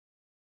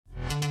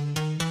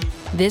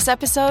This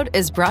episode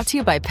is brought to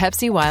you by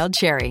Pepsi Wild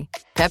Cherry.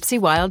 Pepsi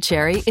Wild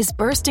Cherry is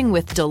bursting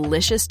with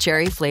delicious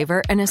cherry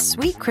flavor and a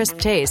sweet, crisp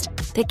taste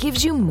that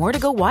gives you more to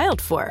go wild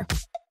for.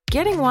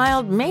 Getting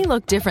wild may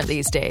look different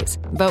these days,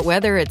 but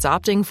whether it's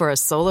opting for a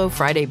solo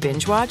Friday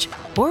binge watch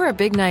or a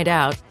big night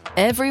out,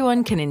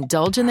 everyone can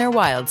indulge in their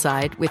wild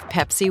side with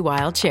Pepsi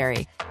Wild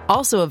Cherry.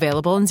 Also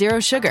available in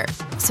Zero Sugar.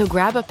 So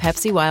grab a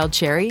Pepsi Wild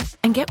Cherry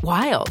and get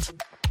wild.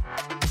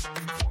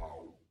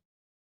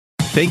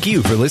 Thank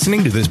you for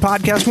listening to this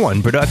Podcast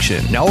One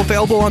production. Now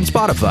available on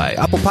Spotify,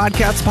 Apple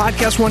Podcasts,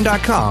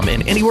 PodcastOne.com,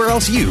 and anywhere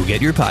else you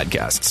get your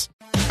podcasts.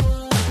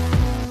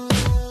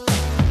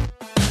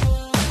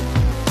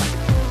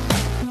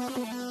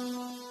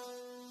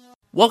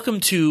 Welcome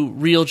to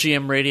Real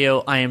GM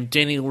Radio. I am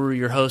Danny LaRue,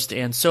 your host,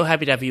 and so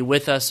happy to have you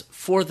with us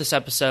for this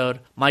episode.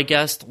 My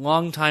guest,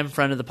 longtime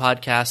friend of the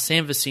podcast,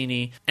 Sam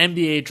Vecenie,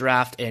 NBA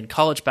draft and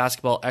college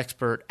basketball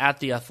expert at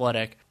The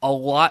Athletic. A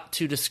lot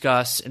to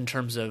discuss in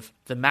terms of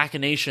the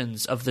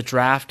machinations of the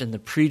draft and the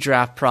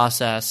pre-draft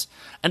process.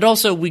 And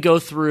also we go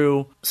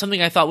through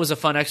something I thought was a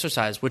fun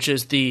exercise, which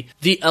is the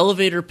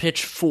elevator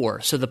pitch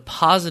so the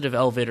positive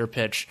elevator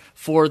pitch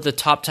for the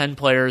top 10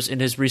 players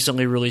in his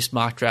recently released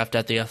mock draft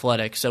at The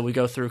Athletic. So we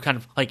go through kind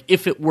of like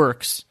if it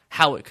works,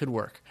 how it could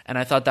work. And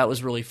I thought that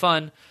was really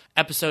fun.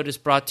 Episode is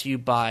brought to you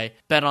by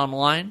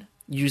BetOnline.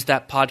 Use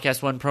that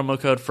Podcast One promo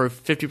code for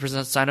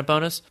 50% sign-up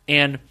bonus.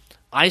 And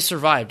I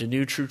Survived, a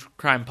new true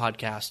crime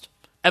podcast.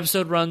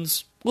 Episode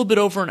runs a little bit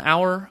over an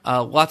hour.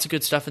 Lots of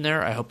good stuff in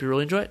there. I hope you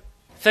really enjoy it.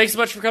 Thanks so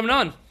much for coming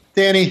on.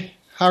 Danny,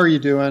 how are you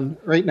doing?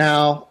 Right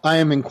now, I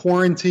am in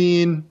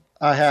quarantine.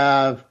 I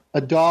have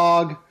a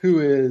dog who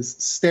is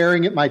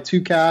staring at my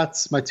two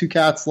cats. My two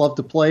cats love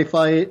to play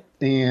fight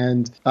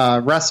and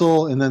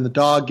wrestle, and then the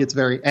dog gets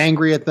very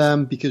angry at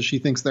them because she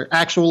thinks they're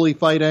actually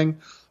fighting,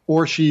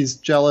 or she's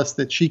jealous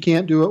that she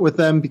can't do it with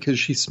them because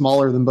she's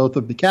smaller than both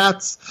of the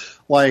cats.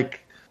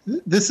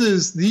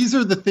 These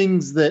are the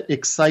things that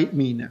excite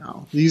me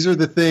now. These are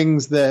the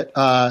things that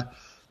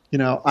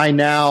I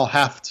now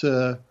have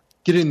to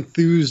get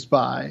enthused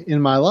by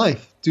in my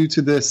life due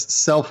to this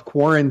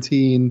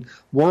self-quarantine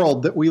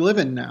world that we live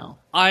in now.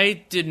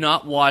 I did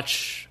not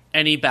watch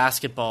any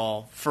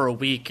basketball for a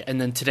week, and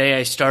then today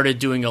I started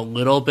doing a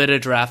little bit of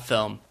draft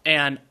film.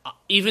 And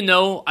even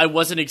though I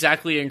wasn't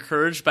exactly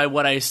encouraged by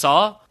what I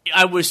saw,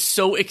 I was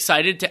so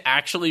excited to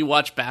actually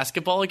watch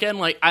basketball again.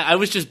 Like I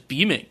was just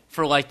beaming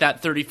for like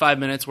that 35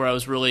 minutes where I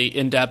was really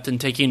in depth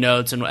and taking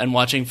notes and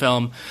watching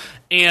film.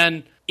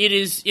 And it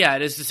is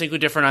distinctly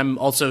different. I'm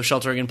also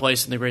sheltering in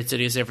place in the great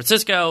city of San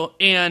Francisco.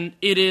 And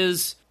it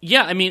is,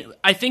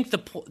 I think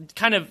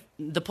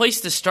the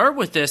place to start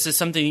with this is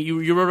something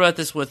you wrote about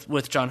this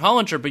with John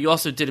Hollinger, but you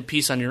also did a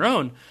piece on your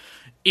own.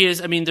 There's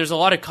a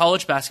lot of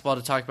college basketball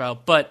to talk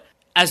about, but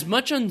as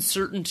much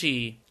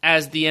uncertainty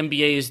as the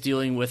NBA is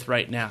dealing with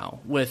right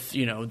now, with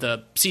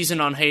the season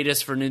on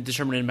hiatus for an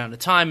indeterminate amount of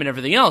time and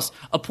everything else,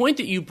 a point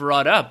that you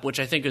brought up, which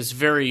I think is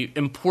very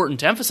important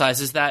to emphasize,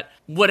 is that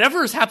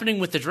whatever is happening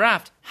with the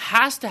draft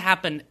has to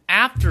happen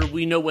after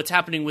we know what's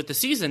happening with the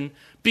season,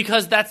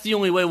 because that's the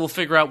only way we'll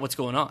figure out what's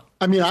going on.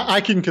 I mean,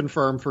 I can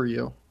confirm for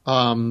you,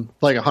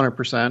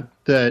 100%,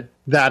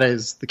 that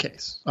is the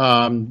case.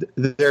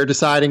 They're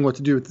deciding what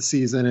to do with the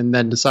season and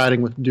then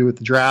deciding what to do with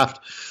the draft.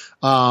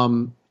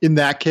 In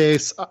that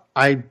case,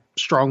 I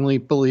strongly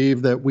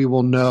believe that we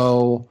will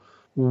know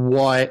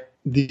what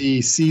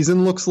the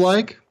season looks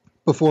like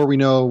before we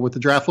know what the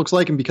draft looks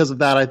like. And because of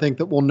that, I think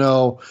that we'll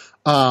know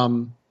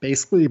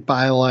basically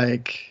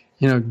by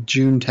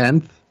June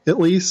 10th at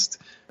least.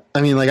 I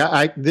mean,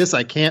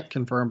 I can't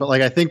confirm, but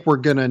I think we're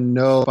going to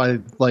know by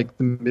the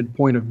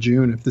midpoint of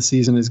June if the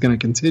season is going to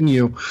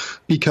continue,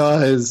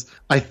 because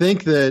I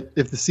think that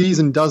if the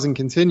season doesn't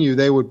continue,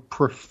 they would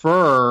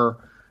prefer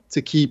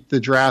to keep the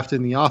draft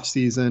in the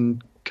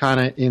offseason kind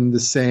of in the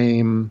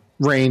same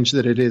range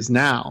that it is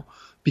now,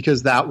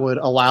 because that would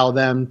allow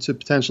them to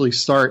potentially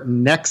start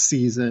next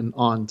season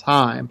on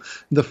time.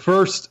 The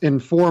first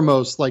and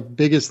foremost,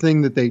 biggest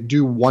thing that they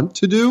do want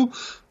to do,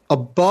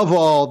 above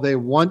all, they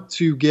want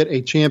to get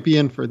a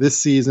champion for this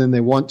season. They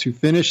want to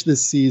finish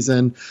this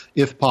season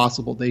if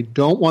possible. They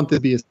don't want there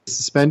to be a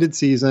suspended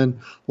season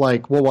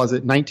like,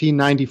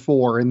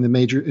 1994 in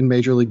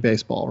Major League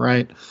Baseball,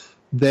 right?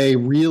 They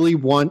really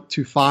want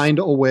to find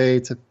a way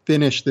to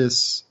finish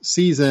this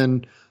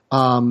season,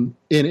 and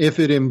if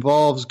it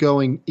involves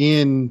going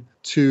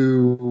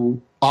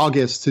into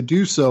August to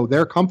do so,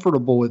 they're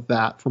comfortable with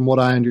that, from what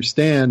I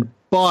understand.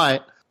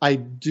 But I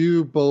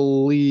do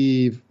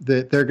believe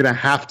that they're going to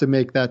have to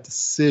make that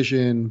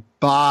decision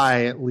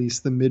by at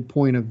least the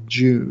midpoint of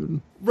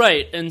June.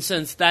 Right, and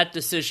since that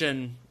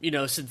decision,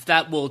 since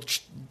that will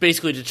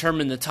basically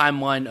determine the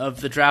timeline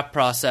of the draft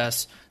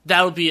process,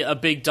 that'll be a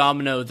big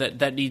domino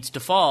that needs to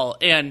fall.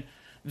 And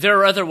there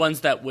are other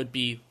ones that would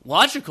be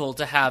logical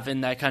to have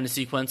in that kind of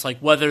sequence, like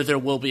whether there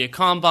will be a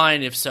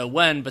combine, if so,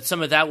 when. But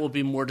some of that will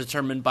be more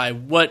determined by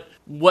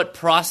what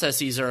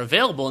processes are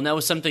available. And that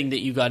was something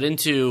that you got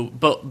into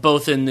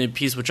both in the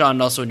piece with John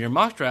and also in your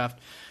mock draft,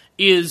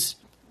 is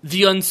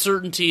the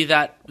uncertainty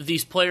that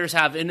these players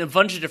have in a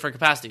bunch of different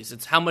capacities.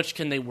 It's how much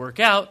can they work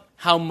out?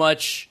 How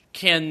much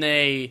can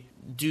they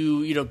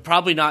do,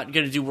 probably not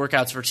going to do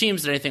workouts for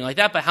teams and anything like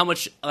that, but how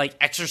much like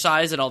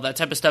exercise and all that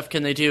type of stuff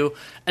can they do?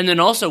 And then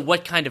also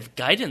what kind of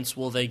guidance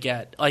will they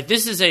get? Like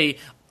this is a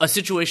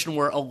situation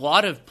where a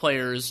lot of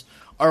players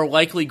are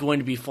likely going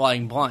to be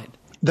flying blind.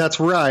 That's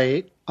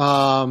right.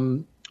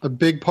 A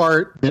big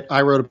part that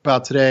I wrote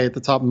about today at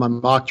the top of my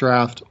mock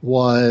draft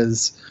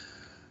was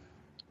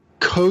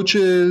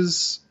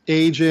coaches,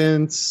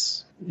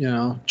 agents,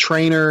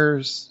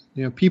 trainers,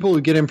 people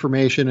who get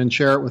information and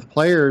share it with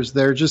players.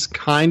 They're just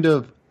kind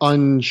of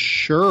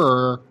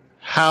unsure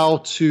how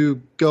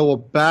to go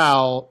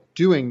about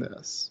doing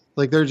this.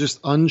 Like they're just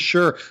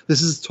unsure.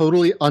 This is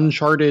totally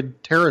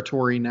uncharted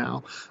territory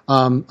now.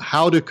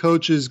 How do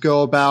coaches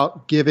go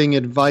about giving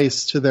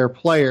advice to their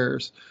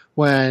players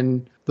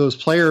when those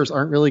players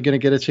aren't really going to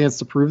get a chance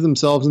to prove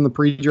themselves in the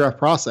pre-draft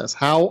process?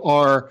 How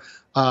are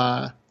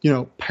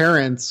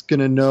parents going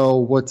to know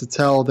what to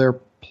tell their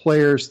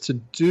players to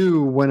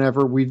do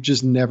whenever we've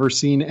just never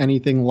seen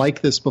anything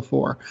like this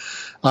before?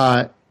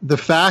 The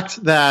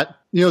fact that,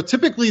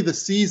 typically the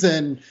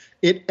season,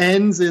 it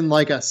ends in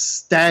like a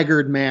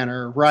staggered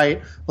manner,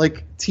 right?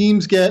 Like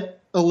teams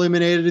get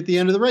eliminated at the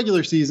end of the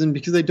regular season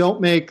because they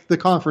don't make the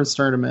conference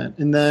tournament.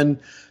 And then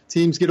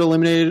teams get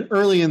eliminated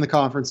early in the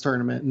conference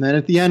tournament, and then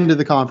at the end of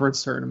the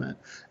conference tournament.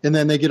 And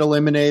then they get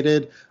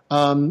eliminated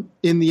in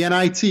the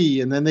NIT,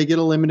 and then they get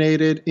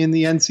eliminated in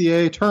the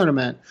NCAA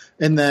tournament.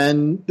 And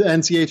then the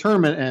NCAA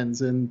tournament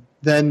ends, and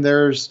then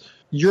there's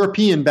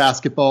European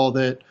basketball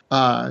that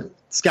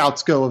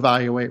scouts go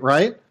evaluate,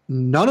 right?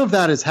 None of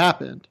that has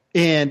happened.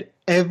 And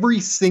every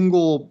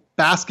single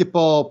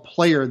basketball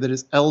player that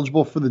is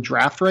eligible for the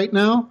draft right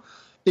now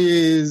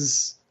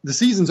the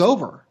season's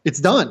over. It's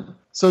done.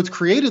 So it's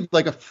created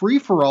like a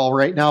free-for-all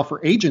right now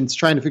for agents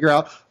trying to figure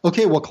out,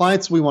 okay, what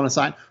clients do we want to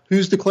sign?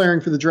 Who's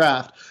declaring for the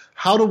draft?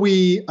 How do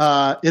we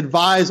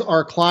advise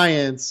our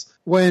clients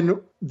when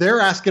they're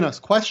asking us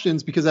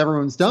questions because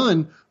everyone's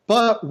done,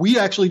 but we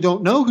actually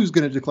don't know who's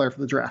going to declare for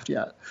the draft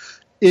yet?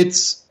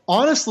 It's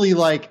honestly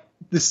like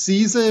the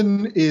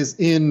season is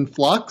in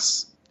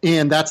flux,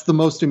 and that's the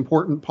most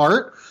important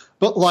part.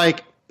 But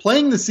like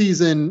playing the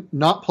season,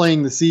 not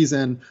playing the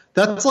season,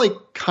 that's like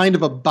kind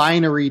of a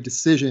binary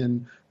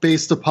decision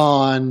based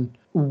upon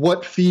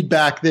what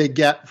feedback they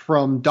get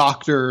from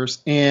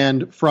doctors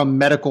and from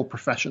medical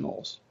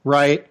professionals,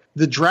 right?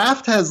 The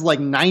draft has like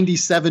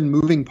 97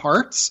 moving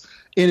parts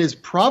and is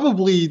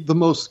probably the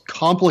most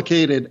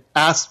complicated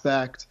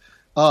aspect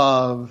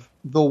of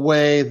the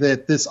way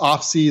that this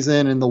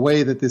offseason and the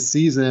way that this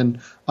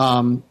season,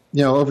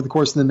 over the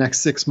course of the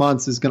next 6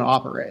 months is going to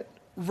operate.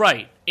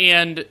 Right.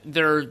 And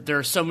there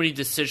are so many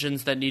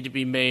decisions that need to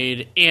be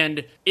made.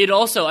 And it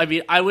also,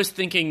 I was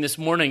thinking this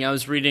morning, I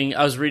was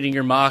reading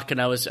your mock,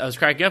 and I was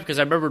cracking up because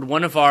I remembered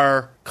one of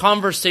our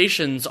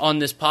conversations on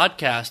this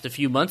podcast a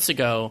few months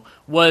ago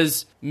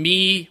was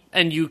me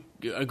and you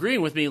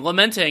agreeing with me,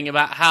 lamenting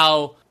about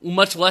how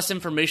much less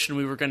information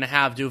we were going to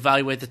have to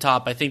evaluate the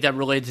top. I think that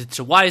related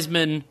to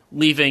Wiseman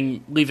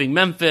leaving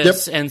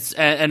Memphis, yep,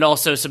 and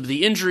also some of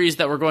the injuries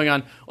that were going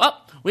on. Well,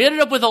 we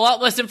ended up with a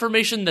lot less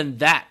information than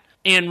that.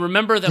 And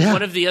remember that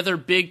one of the other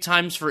big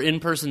times for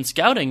in-person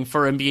scouting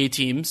for NBA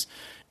teams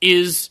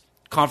is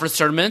conference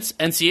tournaments,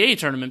 NCAA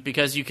tournament,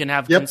 because you can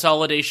have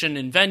consolidation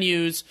in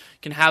venues,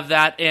 can have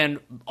that, and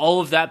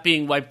all of that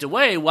being wiped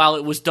away while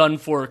it was done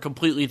for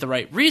completely the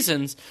right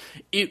reasons,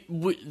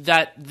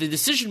 that the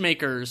decision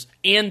makers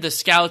and the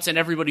scouts and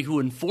everybody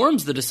who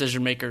informs the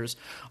decision makers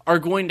are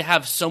going to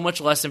have so much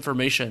less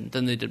information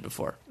than they did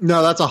before.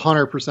 No, that's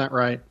 100%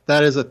 right.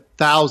 That is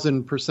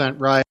 1,000%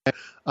 right.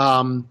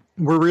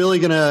 We're really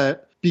going to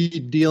be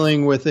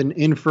dealing with an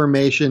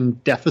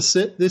information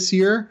deficit this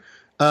year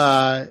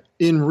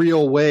in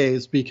real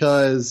ways,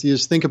 because you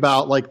just think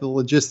about like the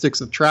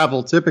logistics of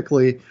travel.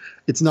 Typically,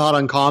 it's not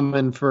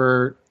uncommon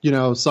for,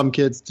 some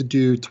kids to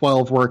do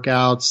 12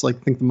 workouts. Like I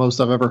think the most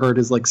I've ever heard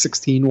is like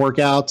 16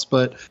 workouts.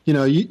 But,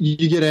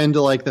 you get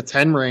into like the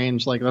 10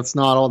 range, like that's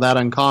not all that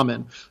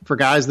uncommon. For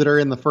guys that are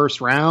in the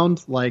first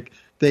round, like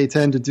they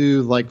tend to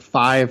do like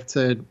 5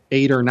 to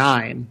 8 or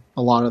 9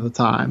 a lot of the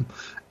time.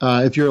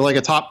 If you're like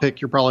a top pick,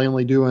 you're probably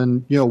only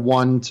doing,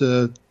 1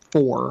 to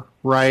 4,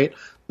 right?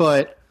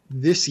 But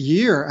this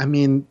year,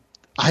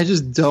 I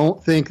just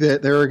don't think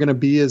that there are going to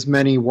be as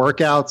many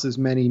workouts, as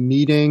many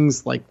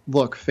meetings. Like,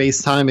 look,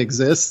 FaceTime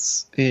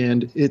exists,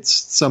 and it's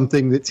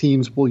something that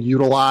teams will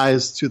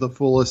utilize to the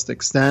fullest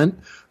extent.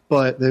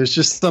 But there's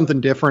just something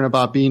different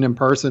about being in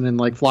person and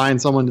like flying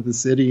someone to the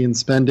city and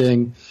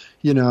spending,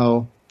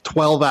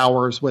 12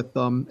 hours with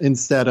them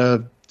instead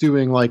of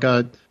doing like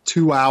a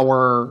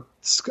 2-hour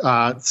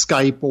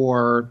Skype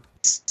or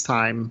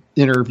FaceTime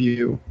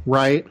interview,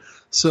 right?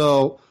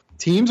 So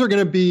teams are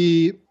going to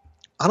be,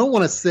 I don't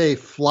want to say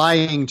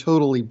flying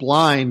totally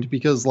blind,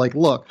 because like,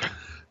 look,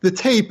 the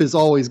tape is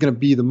always going to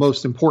be the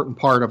most important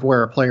part of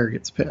where a player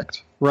gets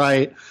picked,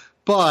 right?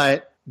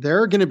 But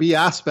there are going to be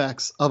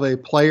aspects of a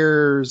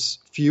player's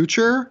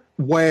future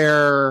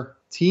where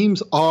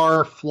teams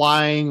are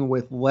flying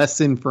with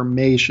less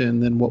information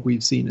than what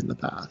we've seen in the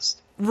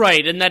past.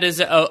 Right, and that is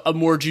a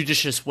more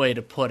judicious way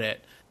to put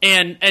it.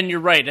 And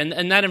you're right,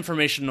 and that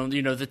information,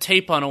 the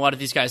tape on a lot of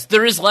these guys,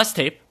 there is less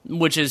tape,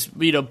 which is,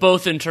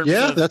 both in terms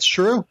of... that's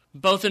true.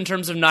 Both in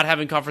terms of not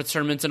having conference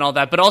tournaments and all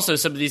that, but also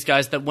some of these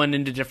guys that went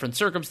into different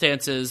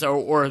circumstances,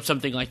 or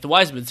something like the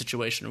Wiseman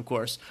situation, of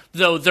course.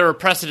 Though there are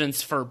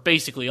precedents for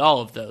basically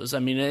all of those. I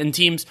mean, and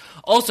teams...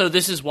 Also,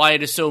 this is why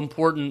it is so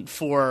important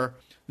for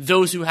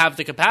those who have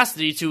the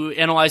capacity to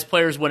analyze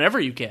players whenever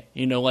you can.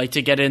 Like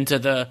to get into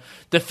the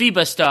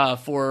FIBA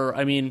stuff, or,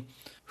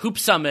 Hoop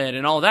Summit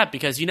and all that,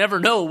 because you never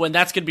know when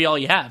that's going to be all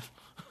you have.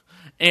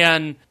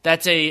 And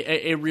that's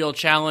a real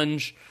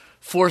challenge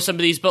for some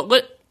of these. But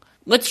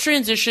let's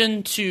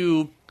transition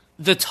to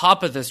the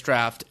top of this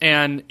draft.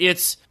 And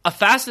it's a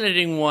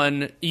fascinating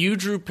one. You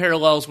drew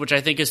parallels, which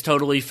I think is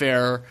totally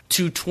fair,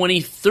 to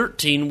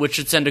 2013, which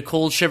should send a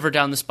cold shiver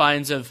down the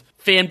spines of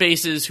fan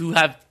bases who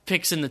have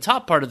picks in the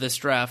top part of this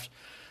draft.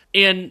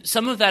 And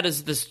some of that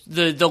is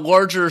the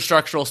larger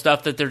structural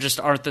stuff that there just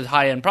aren't the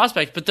high-end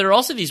prospects, but there are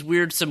also these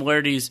weird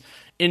similarities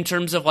in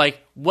terms of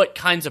like what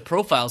kinds of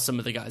profiles some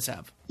of the guys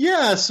have.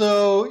 Yeah,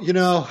 so,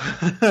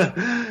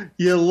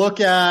 you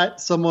look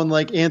at someone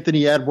like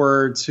Anthony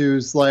Edwards,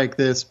 who's like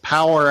this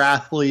power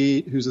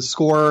athlete, who's a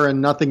scorer and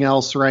nothing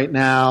else right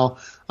now,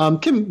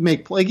 can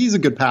make, like, he's a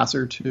good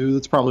passer too.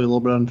 That's probably a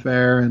little bit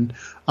unfair. And,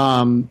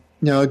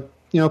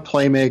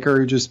 playmaker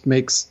who just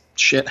makes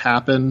shit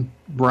happen,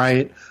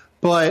 right?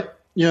 But,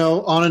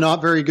 on a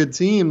not very good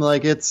team,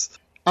 like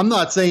I'm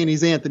not saying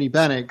he's Anthony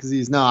Bennett, because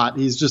he's not.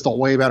 He's just a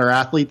way better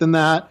athlete than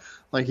that.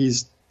 Like,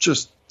 he's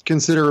just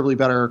considerably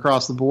better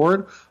across the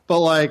board.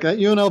 But, like, that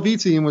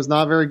UNLV team was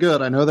not very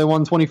good. I know they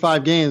won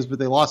 25 games, but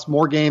they lost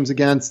more games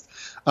against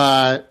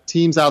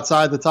teams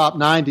outside the top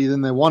 90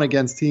 than they won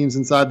against teams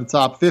inside the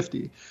top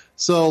 50.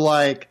 So,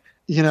 like,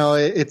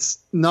 it's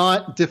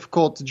not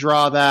difficult to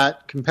draw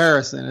that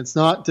comparison. It's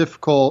not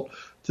difficult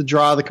to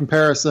draw the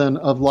comparison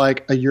of,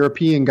 like, a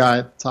European guy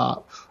at the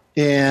top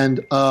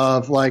and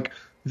of, like,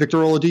 Victor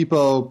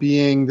Oladipo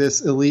being this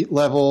elite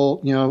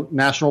level,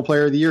 National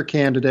Player of the Year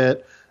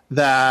candidate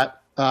that,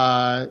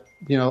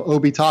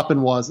 Obi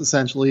Toppin was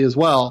essentially as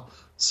well.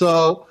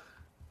 So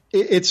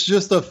it's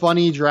just a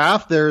funny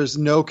draft. There's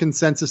no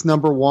consensus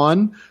number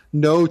one.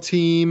 No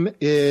team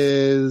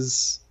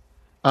has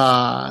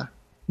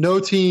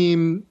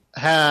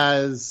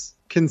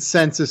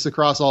consensus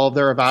across all of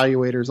their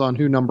evaluators on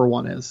who number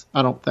one is.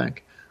 I don't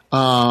think.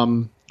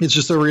 It's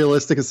just a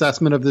realistic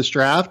assessment of this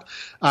draft.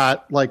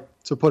 Like,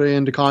 to put it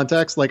into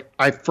context, like,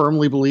 I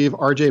firmly believe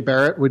RJ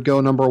Barrett would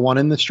go number one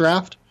in this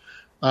draft.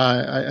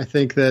 I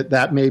think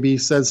that maybe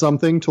says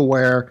something to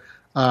where,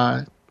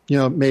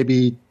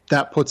 maybe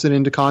that puts it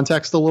into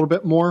context a little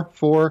bit more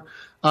for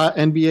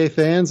NBA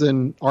fans.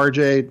 And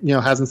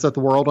RJ, hasn't set the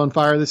world on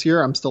fire this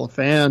year. I'm still a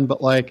fan,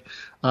 but, like,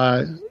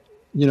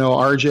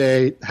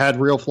 RJ had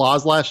real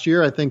flaws last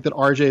year. I think that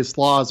RJ's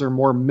flaws are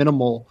more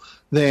minimal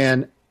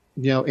than,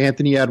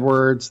 Anthony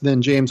Edwards,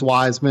 than James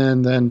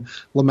Wiseman, than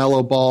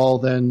LaMelo Ball,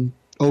 than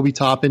Obi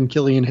Toppin,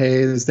 Killian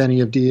Hayes, Denny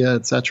Avdia,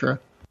 etc.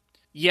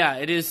 Yeah,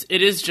 it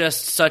is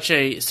just such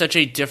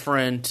a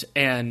different,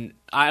 and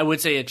I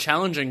would say a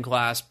challenging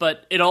class,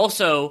 but it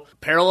also,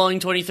 paralleling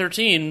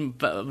 2013,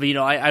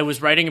 I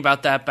was writing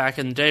about that back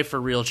in the day for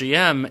Real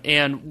GM,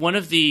 and one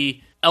of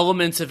the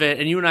elements of it,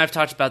 and you and I have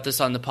talked about this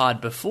on the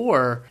pod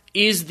before,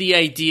 is the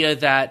idea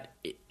that,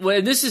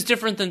 well, this is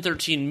different than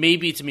 13,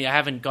 maybe to me. I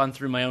haven't gone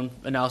through my own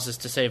analysis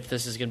to say if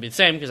this is going to be the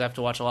same, because I have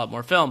to watch a lot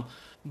more film.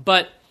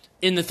 But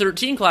in the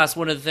 13 class,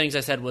 one of the things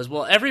I said was,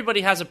 well,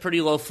 everybody has a pretty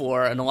low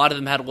floor, and a lot of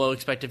them had low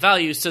expected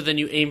values, so then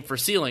you aim for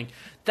ceiling.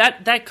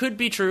 That could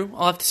be true.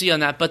 I'll have to see on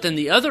that. But then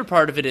the other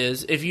part of it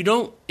is,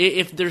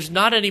 if there's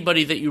not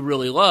anybody that you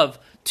really love,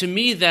 to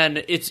me,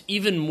 then it's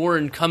even more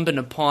incumbent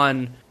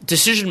upon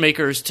decision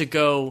makers to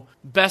go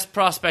best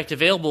prospect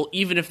available,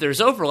 even if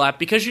there's overlap,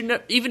 because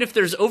even if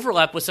there's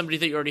overlap with somebody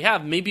that you already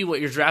have, maybe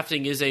what you're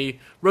drafting is a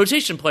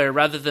rotation player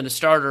rather than a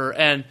starter.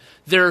 And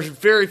there are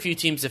very few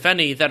teams, if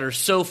any, that are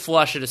so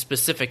flush at a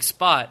specific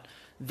spot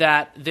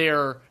that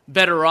they're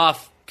better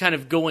off kind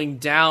of going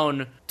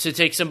down to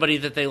take somebody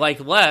that they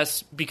like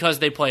less because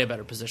they play a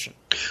better position.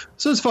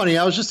 So it's funny.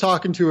 I was just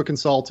talking to a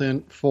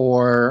consultant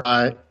for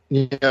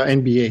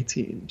NBA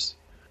teams,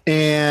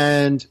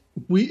 and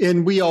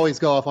we always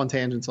go off on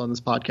tangents on this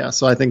podcast,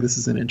 so I think this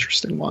is an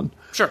interesting one.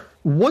 Sure.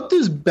 What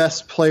does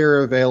best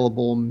player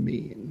available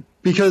mean?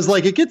 Because,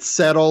 like, it gets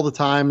said all the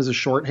time as a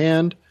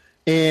shorthand,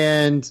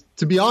 and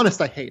to be honest,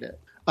 I hate it.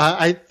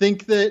 I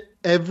think that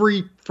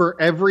for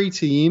every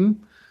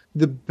team,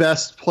 the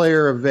best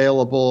player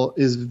available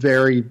is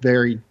very,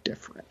 very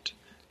different.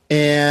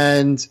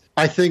 And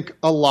I think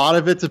a lot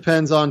of it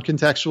depends on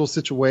contextual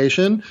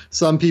situation.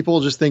 Some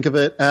people just think of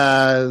it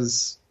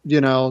as,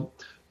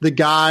 the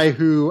guy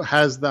who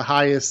has the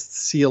highest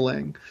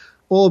ceiling.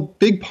 Well, a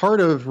big part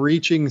of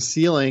reaching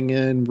ceiling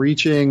and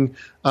reaching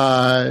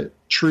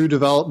true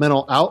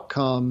developmental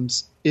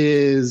outcomes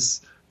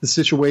is the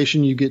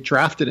situation you get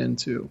drafted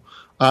into,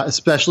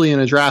 especially in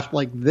a draft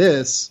like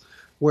this,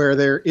 where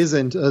there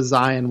isn't a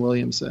Zion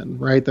Williamson,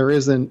 right? There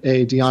isn't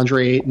a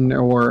DeAndre Ayton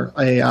or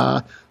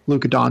a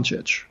Luka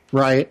Doncic,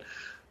 right?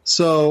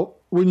 So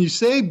when you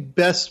say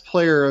best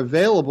player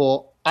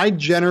available, I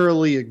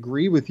generally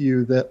agree with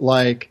you that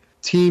like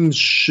teams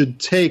should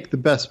take the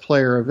best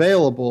player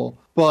available,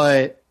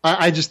 but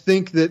I just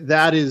think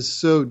that is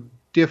so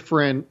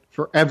different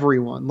for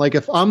everyone. Like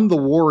if I'm the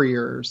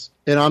Warriors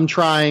and I'm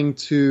trying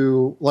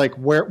to like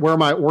where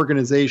my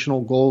organizational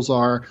goals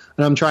are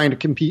and I'm trying to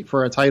compete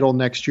for a title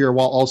next year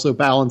while also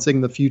balancing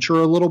the future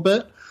a little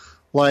bit,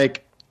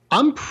 like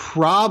I'm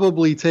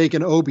probably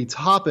taking Obi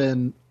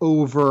Toppin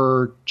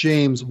over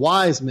James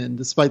Wiseman,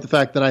 despite the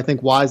fact that I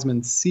think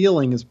Wiseman's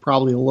ceiling is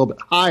probably a little bit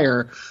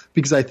higher,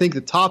 because I think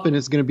that Toppin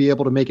is going to be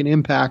able to make an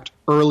impact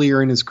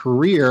earlier in his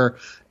career.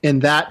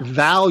 And that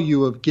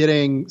value of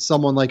getting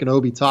someone like an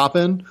Obi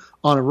Toppin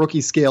on a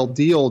rookie scale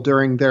deal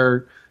during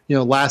their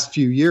last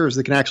few years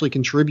that can actually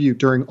contribute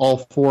during all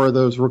 4 of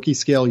those rookie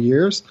scale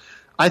years,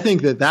 I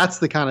think that that's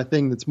the kind of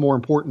thing that's more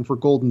important for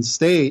Golden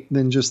State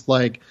than just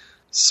like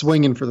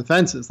swinging for the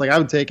fences. Like I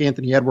would take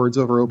Anthony Edwards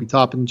over Obi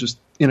Toppin just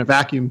in a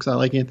vacuum because I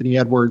like Anthony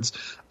Edwards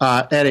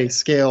at a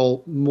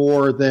scale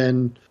more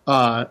than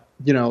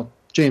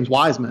James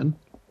Wiseman.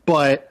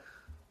 But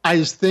I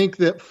just think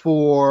that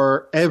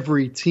for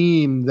every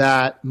team,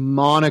 that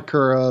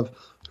moniker of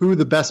who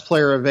the best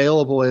player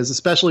available is,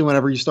 especially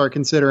whenever you start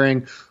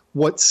considering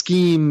what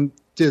scheme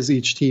does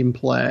each team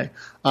play.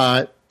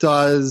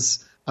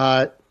 Does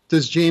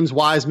James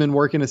Wiseman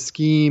work in a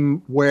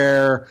scheme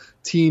where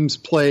teams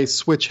play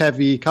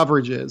switch-heavy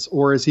coverages,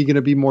 or is he going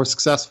to be more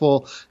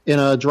successful in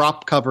a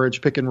drop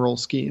coverage pick-and-roll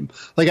scheme?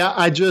 Like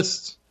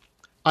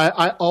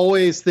I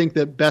always think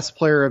that best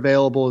player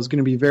available is going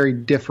to be very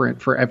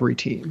different for every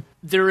team.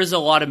 There is a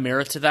lot of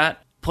merit to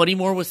that. Plenty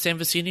more with Sam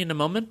Vecenie in a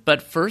moment,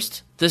 but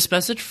first, this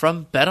message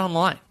from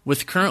BetOnline.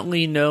 With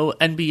currently no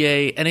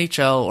NBA,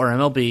 NHL, or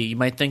MLB, you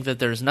might think that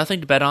there's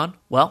nothing to bet on.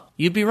 Well,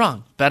 you'd be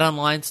wrong.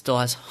 BetOnline still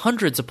has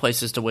hundreds of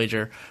places to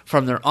wager,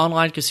 from their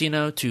online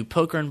casino to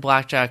poker and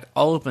blackjack,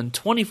 all open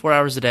 24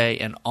 hours a day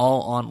and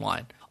all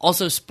online.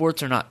 Also,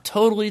 sports are not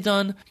totally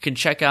done. You can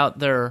check out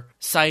their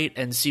site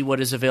and see what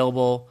is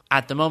available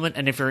at the moment.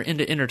 And if you're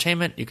into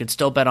entertainment, you can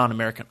still bet on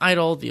American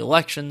Idol, the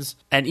elections,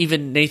 and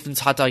even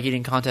Nathan's hot dog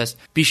eating contest.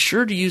 Be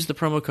sure to use the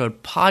promo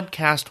code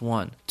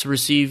PODCAST1 to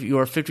receive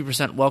your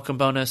 50% welcome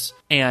bonus.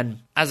 And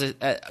as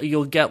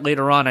you'll get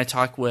later on, I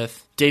talk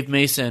with Dave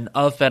Mason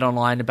of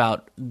BetOnline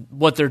about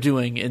what they're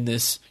doing in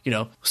this,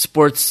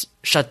 sports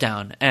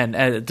shutdown.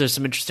 And there's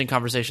some interesting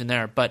conversation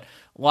there. But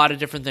a lot of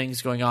different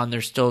things going on.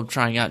 They're still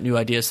trying out new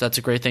ideas. So that's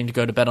a great thing to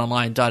go to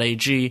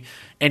betonline.ag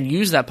and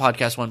use that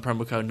podcast1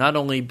 promo code, not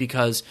only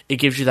because it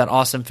gives you that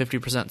awesome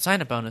 50%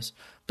 sign-up bonus,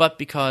 but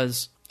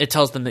because it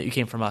tells them that you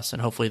came from us,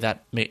 and hopefully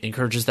that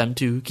encourages them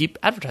to keep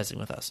advertising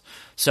with us.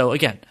 So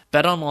again,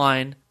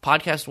 BetOnline,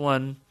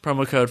 podcast1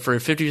 promo code for a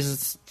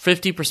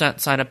 50%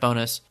 sign-up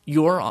bonus.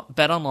 Your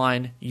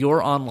BetOnline,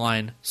 your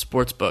online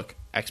sportsbook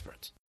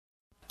experts.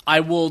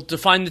 I will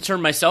define the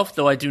term myself,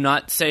 though I do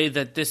not say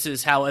that this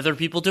is how other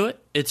people do it.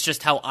 It's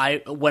just how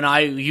when I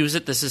use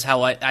it, this is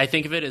how I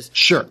think of it is.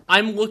 Sure.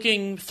 I'm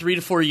looking 3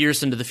 to 4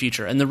 years into the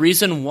future. And the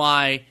reason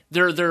why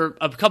there are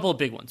a couple of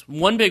big ones.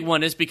 One big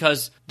one is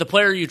because the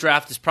player you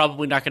draft is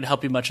probably not going to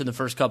help you much in the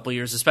first couple of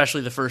years, especially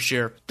the first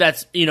year.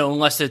 That's,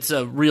 unless it's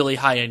a really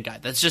high-end guy.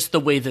 That's just the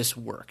way this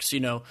works,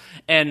 And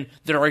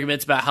there are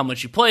arguments about how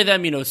much you play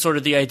them, sort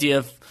of the idea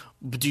of,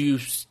 do you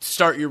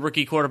start your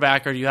rookie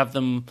quarterback or do you have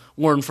them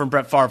learn from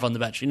Brett Favre on the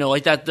bench?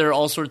 Like that. There are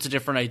all sorts of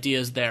different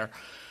ideas there.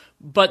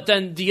 But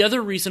then the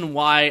other reason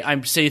why I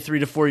say 3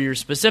 to 4 years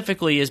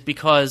specifically is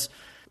because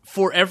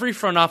for every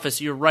front office,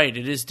 you're right,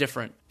 it is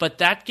different. But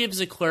that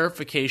gives a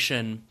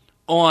clarification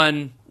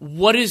on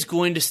what is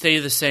going to stay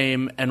the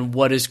same and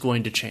what is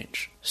going to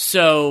change.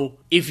 So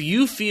if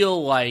you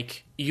feel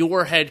like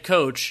your head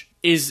coach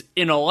is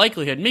in all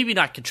likelihood, maybe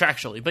not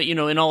contractually, but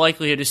in all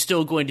likelihood is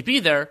still going to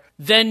be there,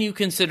 then you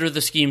consider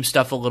the scheme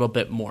stuff a little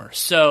bit more.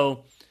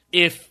 So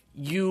if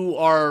you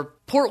are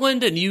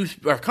Portland and you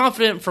are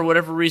confident for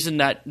whatever reason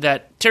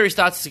that Terry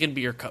Stotts is going to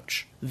be your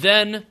coach,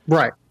 then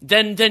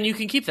then you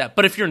can keep that.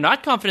 But if you're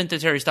not confident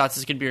that Terry Stotts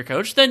is going to be your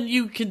coach, then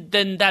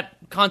that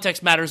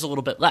context matters a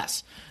little bit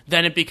less.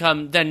 Then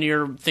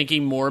you're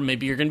thinking more,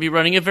 maybe you're going to be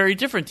running a very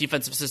different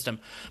defensive system.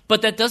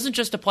 But that doesn't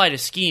just apply to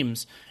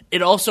schemes.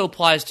 It also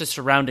applies to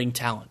surrounding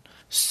talent.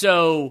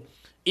 So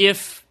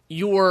if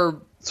you're...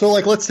 So,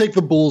 let's take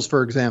the Bulls,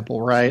 for example,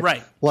 right?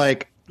 Right.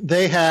 Like,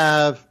 they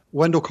have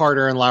Wendell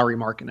Carter and Lauri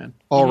Markkanen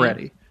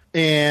already. Mm-hmm.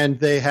 And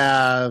they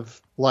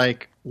have,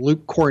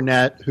 Luke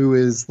Cornett, who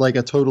is,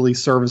 a totally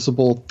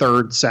serviceable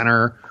third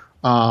center.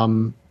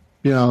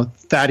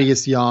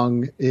 Thaddeus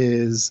Young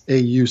is a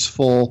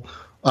useful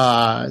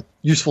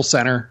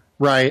center,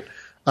 right?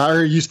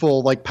 Or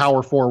useful,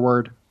 power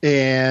forward.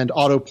 And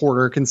Otto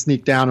Porter can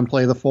sneak down and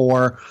play the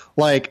 4.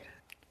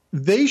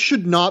 They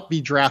should not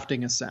be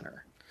drafting a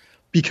center.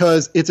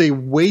 because it's a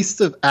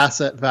waste of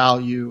asset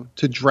value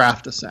to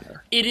draft a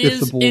center. It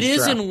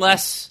is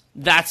unless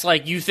that's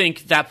like you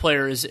think that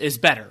player is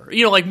better,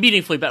 like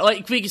meaningfully better.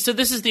 Like, so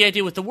this is the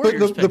idea with the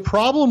Warriors. The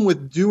problem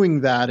with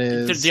doing that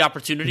is the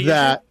opportunity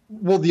issue?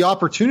 Well, the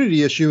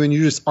opportunity issue, and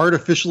you just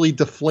artificially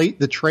deflate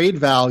the trade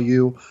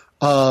value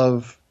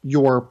of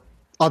your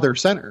other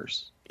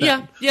centers.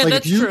 Yeah,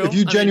 that's true. If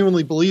you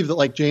genuinely believe that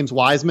like James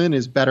Wiseman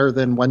is better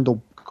than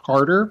Wendell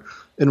Carter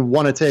and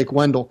want to take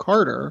Wendell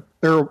Carter,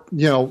 or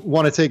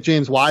want to take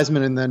James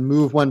Wiseman and then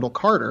move Wendell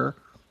Carter,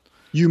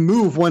 you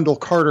move Wendell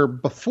Carter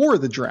before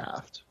the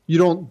draft. You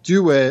don't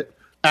do it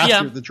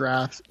after the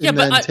draft and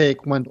then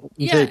take Wendell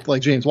and take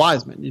like James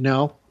Wiseman,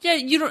 Yeah,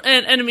 you don't,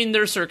 and I mean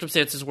there are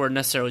circumstances where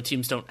necessarily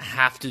teams don't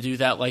have to do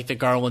that, like the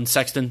Garland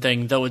Sexton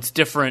thing, though it's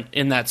different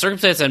in that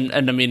circumstance. And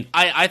I mean,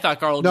 I thought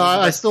Garland. No,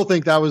 I still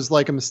think that was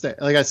like a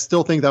mistake. Like I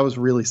still think that was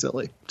really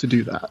silly to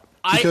do that.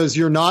 Because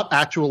you're not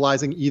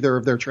actualizing either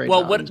of their trade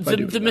values. Well,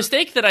 the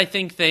mistake that I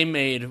think they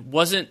made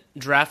wasn't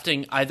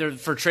drafting either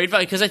for trade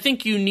value, because I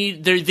think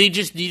they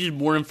just needed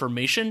more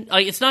information.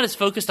 Like, it's not as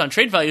focused on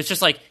trade value. It's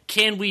just like,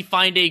 can we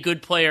find a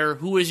good player?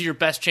 Who is your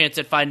best chance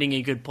at finding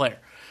a good player?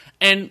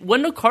 And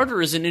Wendell Carter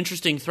is an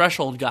interesting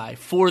threshold guy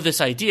for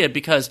this idea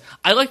because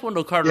I like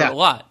Wendell Carter a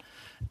lot.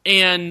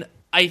 And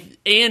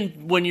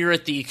when you're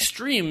at the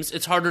extremes,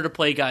 it's harder to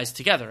play guys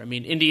together. I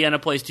mean, Indiana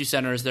plays two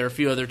centers. There are a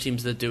few other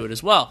teams that do it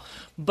as well.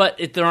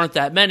 But there aren't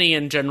that many,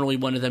 and generally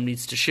one of them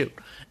needs to shoot.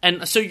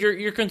 And so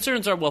your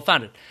concerns are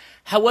well-founded.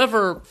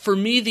 However, for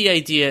me, the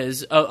idea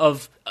is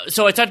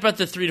so I talked about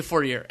the 3 to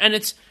 4 year, and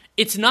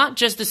it's not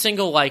just a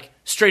single, like,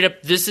 straight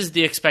up, this is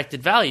the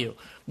expected value.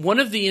 One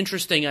of the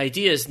interesting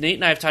ideas, Nate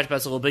and I have talked about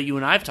this a little bit, you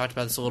and I have talked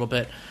about this a little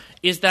bit,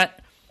 is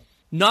that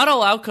not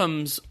all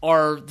outcomes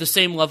are the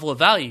same level of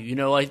value.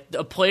 Like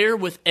a player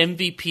with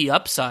MVP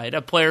upside,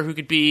 a player who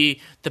could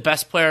be the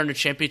best player on a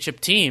championship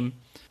team,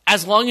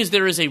 as long as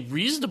there is a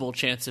reasonable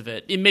chance of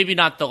it maybe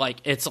not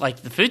it's like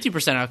the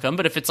 50% outcome,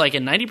 but if it's like a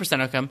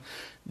 90% outcome,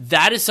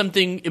 that is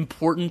something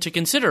important to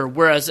consider.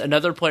 Whereas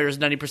another player's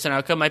 90%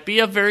 outcome might be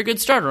a very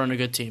good starter on a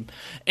good team.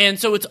 And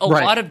so it's a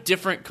lot of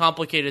different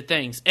complicated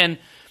things.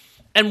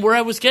 And where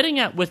I was getting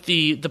at with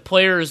the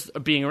players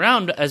being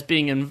around as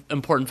being an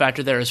important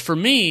factor there is, for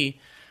me,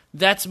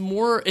 that's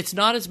more, it's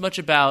not as much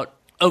about,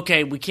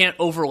 okay, we can't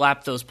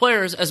overlap those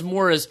players, as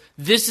more as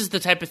this is the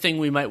type of thing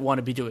we might want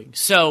to be doing.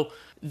 So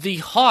the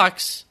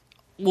Hawks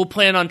will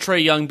plan on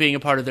Trae Young being a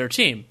part of their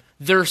team.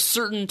 There are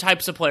certain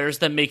types of players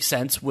that make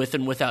sense with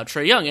and without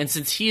Trae Young. And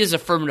since he is a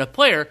affirmative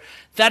player,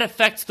 that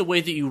affects the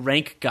way that you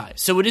rank guys.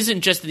 So it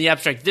isn't just in the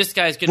abstract, this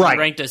guy's going to be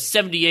ranked as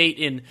 78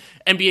 in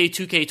NBA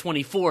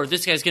 2K24,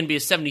 this guy's going to be a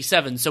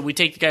 77, so we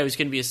take the guy who's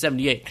going to be a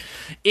 78.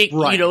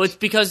 It's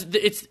because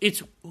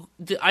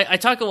I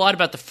talk a lot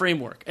about the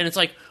framework, and it's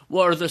like,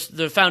 well, or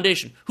the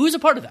foundation. Who's a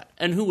part of that,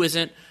 and who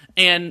isn't?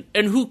 And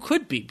who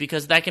could be,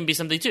 because that can be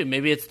something too.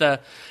 Maybe it's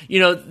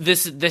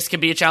this can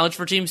be a challenge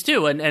for teams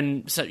too,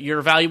 and so you're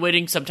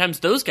evaluating sometimes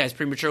those guys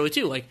prematurely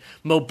too. Like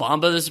Mo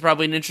Bamba, this is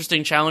probably an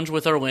interesting challenge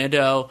with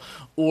Orlando,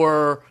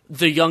 or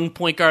the young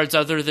point guards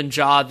other than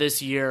Ja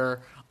this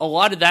year. A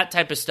lot of that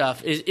type of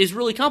stuff is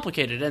really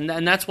complicated,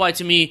 and that's why,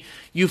 to me,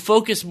 you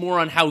focus more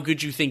on how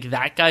good you think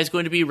that guy's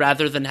going to be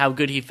rather than how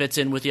good he fits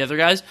in with the other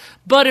guys.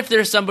 But if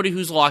there's somebody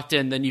who's locked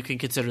in, then you can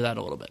consider that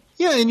a little bit.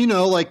 Yeah,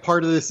 and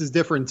part of this is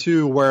different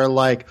too, where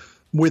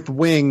with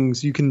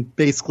wings, you can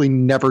basically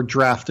never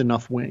draft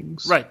enough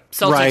wings. Right.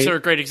 Celtics are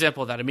a great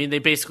example of that. I mean, they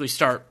basically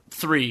start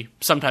 3,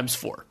 sometimes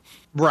 4.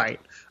 Right.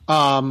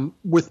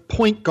 With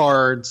point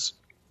guards,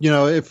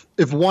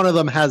 if one of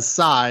them has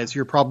size,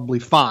 you're probably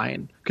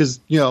fine, because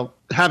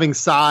having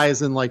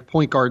size and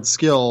point guard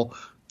skill,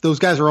 those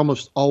guys are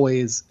almost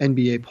always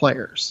NBA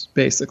players,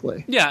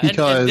 basically. Yeah,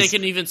 and they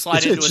can even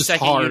slide into a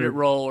second unit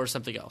role or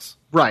something else.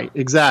 Right,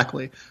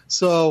 exactly.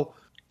 So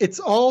it's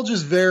all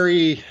just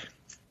very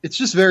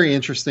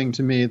interesting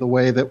to me, the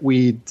way that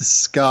we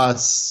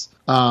discuss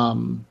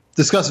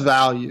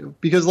value,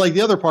 because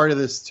the other part of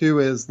this too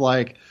is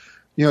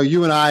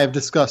you and I have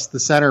discussed the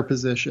center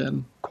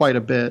position quite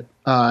a bit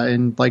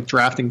in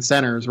drafting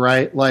centers,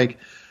 right?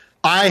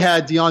 I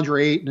had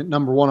DeAndre Ayton at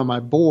number 1 on my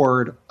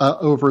board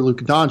over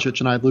Luka Doncic,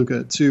 and I had Luka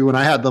at 2, and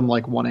I had them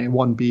 1A,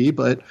 1B,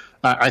 but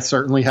I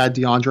certainly had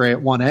DeAndre at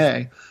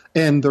 1A.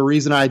 And the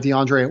reason I had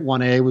DeAndre at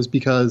 1A was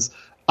because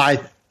I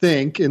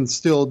think and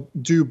still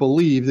do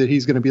believe that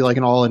he's going to be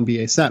an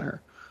all-NBA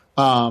center.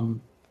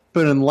 But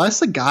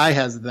unless a guy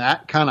has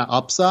that kind of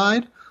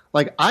upside,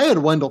 I had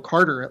Wendell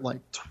Carter at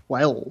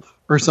 12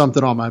 or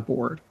something on my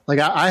board.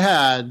 I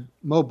had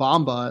Mo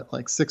Bamba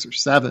at 6 or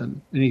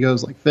 7, and he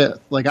goes 5th.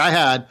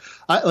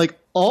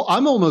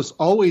 I'm almost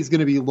always going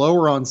to be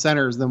lower on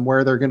centers than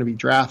where they're going to be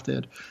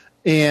drafted.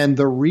 And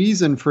the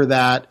reason for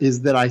that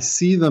is that I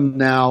see them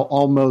now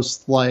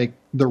almost like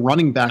the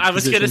running back. I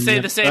was going to say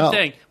the same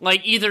thing.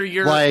 Either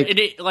you're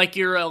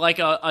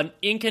an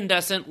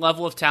incandescent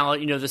level of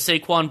talent, the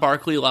Saquon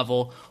Barkley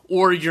level,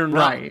 or you're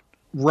not.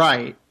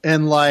 Right.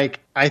 And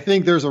I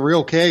think there's a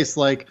real case,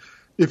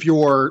 if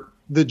you're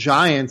the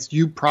Giants,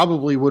 you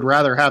probably would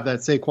rather have that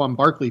Saquon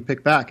Barkley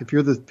pick back. If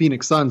you're the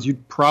Phoenix Suns,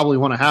 you'd probably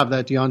want to have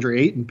that DeAndre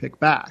Ayton pick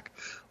back.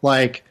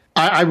 Like,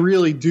 I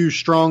really do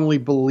strongly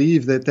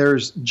believe that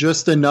there's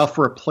just enough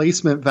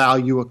replacement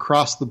value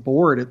across the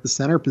board at the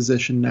center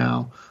position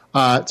now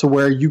to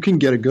where you can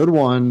get a good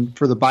one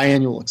for the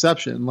biannual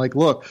exception. Like,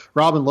 look,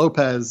 Robin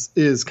Lopez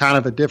is kind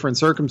of a different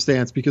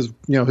circumstance because,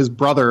 his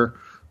brother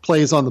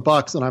plays on the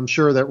Bucks, and I'm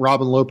sure that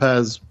Robin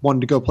Lopez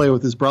wanted to go play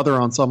with his brother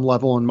on some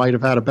level and might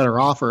have had a better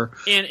offer.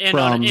 And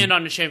on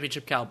a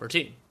championship caliber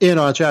team. And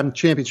on a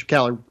championship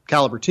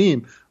caliber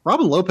team.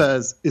 Robin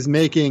Lopez is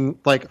making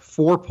like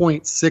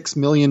 $4.6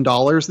 million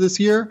this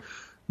year.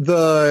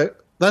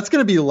 That's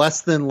going to be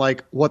less than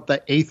like what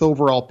the 8th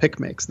overall pick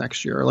makes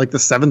next year, or like the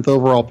 7th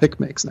overall pick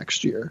makes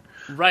next year.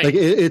 Right. Like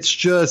it's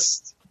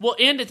just... Well,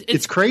 and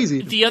it's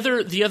crazy. The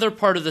other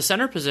part of the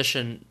center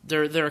position,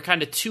 there are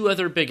kind of two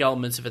other big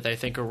elements of it that I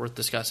think are worth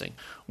discussing.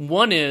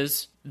 One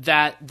is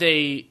that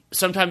they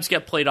sometimes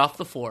get played off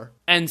the floor,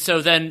 and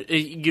so then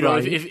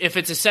right. if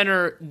it's a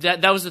center,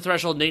 that was the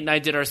threshold. Nate and I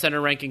did our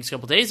center rankings a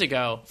couple days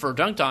ago for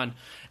Dunked On.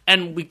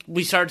 And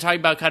we started talking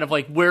about kind of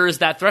like, where is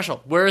that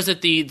threshold? Where is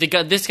it the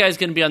guy, this guy's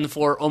going to be on the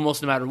floor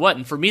almost no matter what?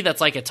 And for me, that's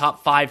like a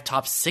top 5,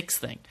 top 6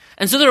 thing.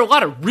 And so there are a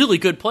lot of really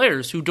good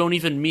players who don't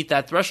even meet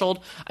that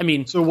threshold. I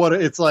mean, so what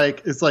it's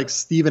like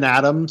Steven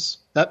Adams,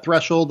 that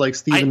threshold, like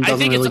Steven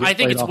doesn't really get I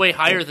think it's way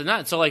higher floor. than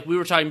that. So like we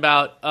were talking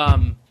about,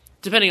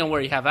 depending on where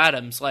you have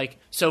Adams, like,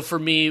 so for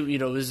me,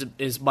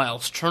 is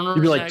Miles Turner.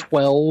 You'd be like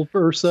 12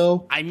 or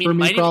so. I mean, for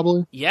me,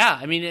 probably. Yeah,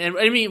 I mean,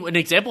 an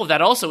example of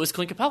that also is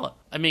Clint Capella.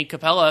 I mean,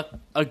 Capella,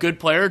 a good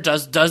player,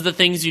 does the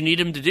things you need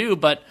him to do,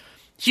 but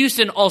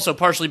Houston also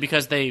partially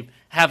because they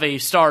have a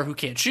star who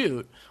can't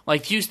shoot.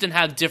 Like Houston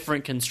had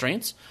different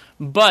constraints,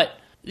 but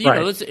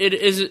it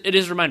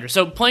is a reminder.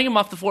 So playing him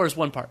off the floor is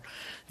one part.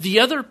 The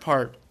other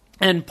part,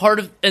 and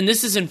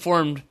this is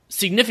informed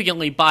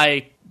significantly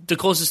by the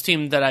closest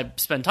team that I've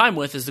spent time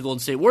with is the Golden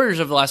State Warriors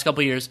over the last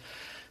couple of years.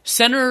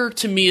 Center,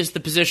 to me, is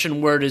the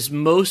position where it is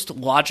most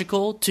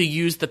logical to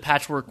use the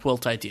patchwork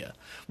quilt idea,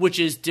 which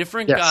is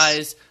different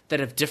guys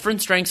that have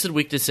different strengths and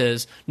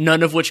weaknesses,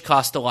 none of which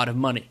cost a lot of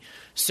money.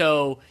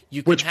 So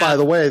you can by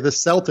the way, the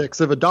Celtics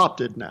have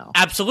adopted now.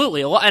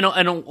 Absolutely. A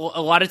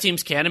lot of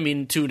teams can, I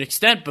mean, to an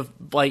extent, but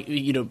like,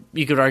 you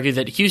could argue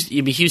that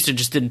Houston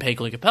just didn't pay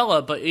Clint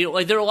Capella, but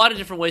there are a lot of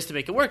different ways to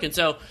make it work. And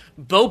so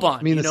Boban.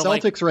 I mean, the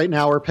Celtics right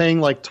now are paying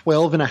like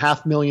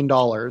 $12.5 million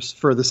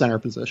for the center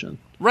position.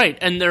 Right.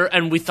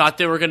 And we thought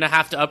they were going to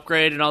have to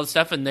upgrade and all this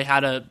stuff. And they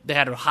had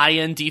a high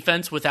end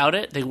defense without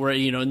it. They were,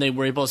 and they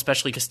were able,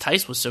 especially because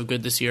Tice was so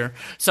good this year.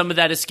 Some of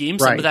that is scheme.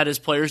 Some of that is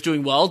players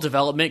doing well,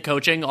 development,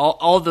 coaching,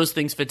 all of those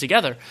things fit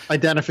together.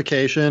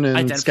 Identification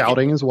and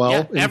scouting as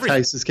well, in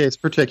Tice's case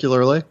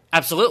particularly.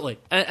 Absolutely.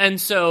 And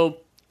so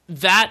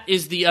that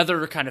is the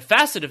other kind of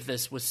facet of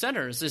this with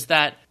centers, is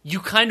that you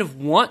kind of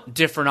want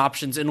different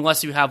options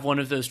unless you have one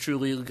of those true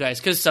legal guys.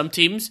 Because some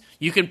teams,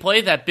 you can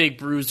play that big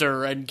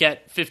bruiser and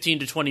get 15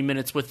 to 20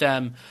 minutes with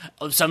them.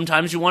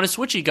 Sometimes you want a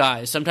switchy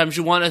guy. Sometimes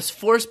you want a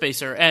floor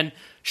spacer. And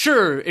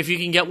sure, if you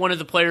can get one of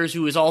the players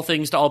who is all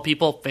things to all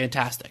people,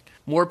 fantastic.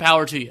 More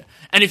power to you.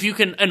 And if you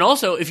can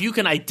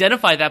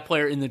identify that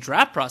player in the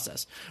draft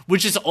process,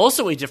 which is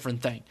also a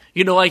different thing.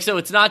 So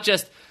it's not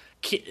just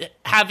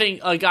having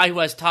a guy who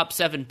has top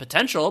 7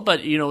 potential,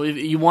 but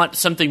you want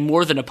something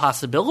more than a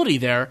possibility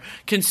there,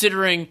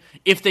 considering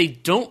if they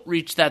don't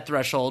reach that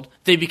threshold,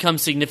 they become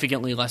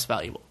significantly less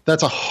valuable.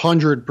 That's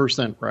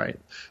 100% right.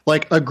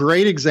 Like a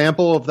great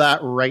example of that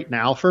right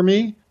now for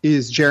me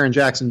is Jaren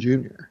Jackson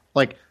Jr.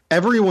 Like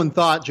everyone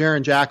thought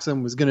Jaren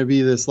Jackson was going to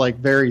be this like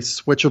very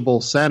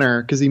switchable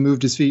center because he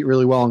moved his feet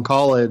really well in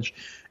college,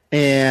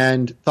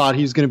 and thought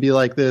he was going to be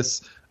like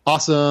this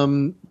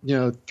awesome,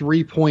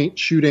 3-point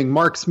shooting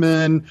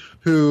marksman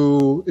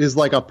who is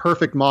like a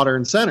perfect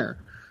modern center.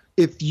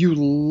 If you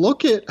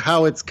look at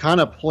how it's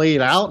kind of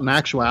played out in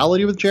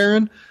actuality with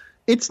Jaren,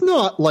 it's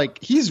not like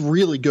he's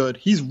really good.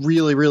 He's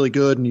really, really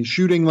good, and he's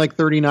shooting like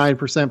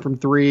 39% from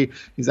 3.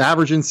 He's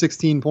averaging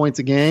 16 points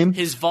a game.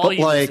 His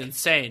volume is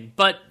insane,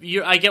 but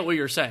I get what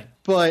you're saying.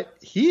 But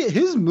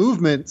his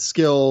movement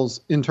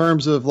skills in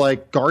terms of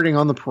like guarding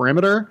on the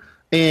perimeter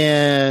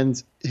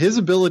and his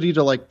ability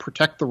to like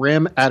protect the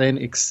rim at an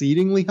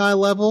exceedingly high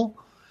level,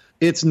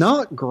 it's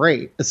not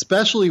great,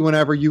 especially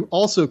whenever you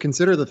also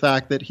consider the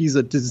fact that he's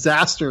a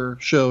disaster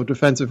show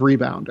defensive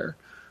rebounder.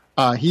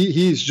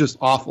 He's just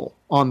awful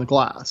on the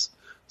glass.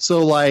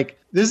 So like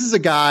this is a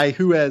guy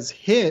who has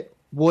hit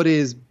what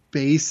is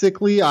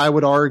basically, I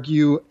would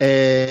argue,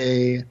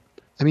 this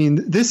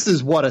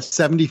is what, a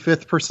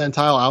 75th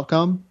percentile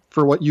outcome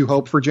for what you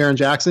hope for Jaren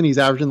Jackson. He's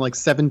averaging like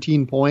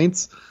 17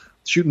 points,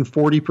 shooting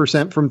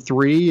 40% from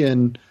 3,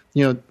 and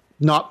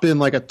not been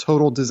like a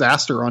total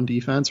disaster on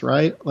defense,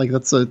 right? Like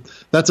that's a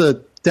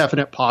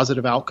definite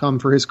positive outcome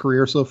for his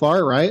career so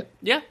far, right?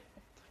 Yeah.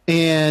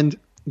 And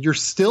you're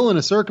still in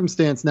a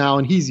circumstance now,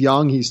 and he's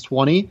young, he's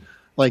 20,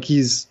 like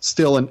he's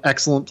still an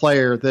excellent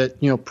player that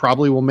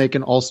probably will make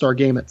an all-star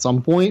game at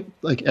some point,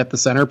 like at the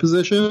center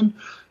position.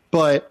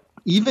 But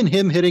even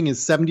him hitting his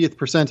 70th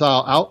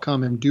percentile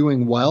outcome and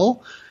doing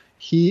well,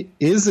 he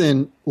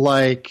isn't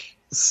like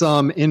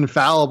some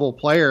infallible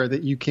player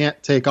that you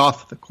can't take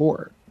off the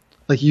court.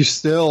 Like he's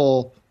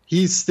still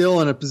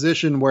in a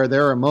position where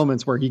there are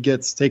moments where he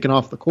gets taken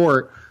off the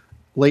court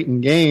late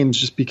in games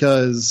just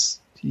because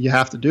you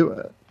have to do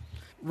it.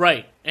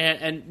 Right.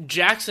 And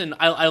Jackson,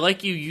 I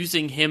like you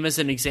using him as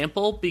an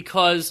example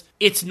because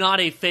it's not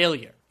a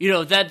failure.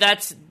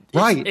 That's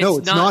right.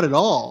 It's not at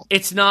all.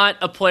 It's not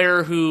a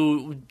player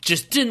who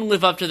just didn't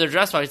live up to their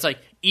draft stock. It's like,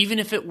 even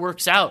if it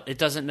works out, it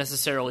doesn't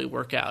necessarily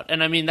work out.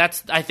 And I mean, I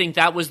think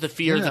that was the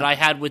fear that I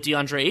had with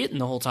DeAndre Ayton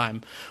the whole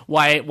time.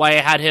 Why I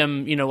had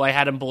him, I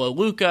had him below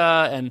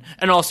Luka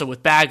and also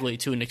with Bagley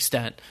to an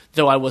extent,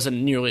 though I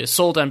wasn't nearly as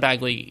sold on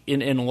Bagley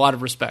in a lot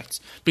of respects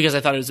because I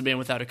thought he was a man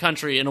without a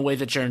country in a way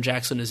that Jaren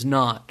Jackson is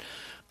not.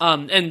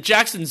 And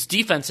Jackson's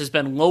defense has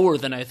been lower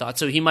than I thought,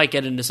 so he might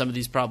get into some of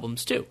these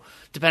problems too,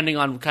 depending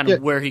on kind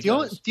of where he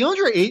goes.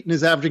 DeAndre Ayton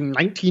is averaging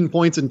 19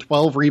 points and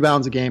 12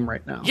 rebounds a game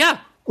right now. Yeah.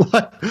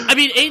 I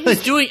mean,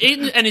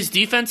 Ayton and his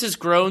defense has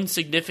grown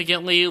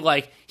significantly.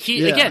 Like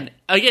again,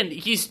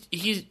 he's.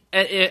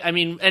 I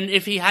mean, and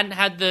if he hadn't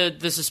had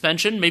the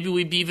suspension, maybe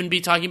we'd even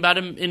be talking about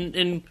him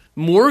in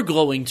more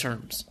glowing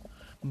terms.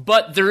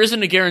 But there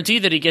isn't a guarantee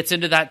that he gets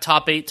into that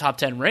top 8, top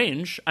 10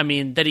 range. I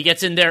mean, that he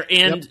gets in there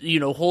and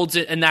holds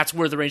it, and that's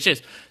where the range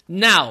is.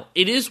 Now,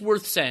 it is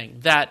worth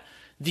saying that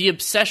the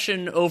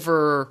obsession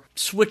over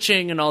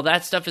switching and all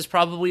that stuff is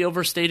probably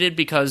overstated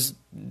because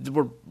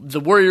the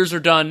Warriors are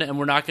done and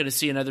we're not going to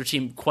see another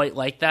team quite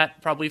like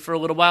that probably for a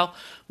little while.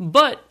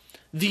 But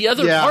the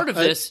other part of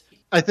this...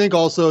 I think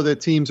also that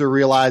teams are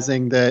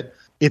realizing that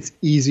it's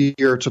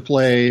easier to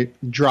play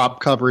drop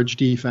coverage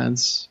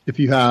defense if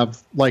you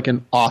have like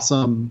an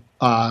awesome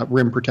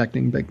rim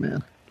protecting big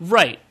man.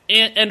 Right.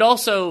 And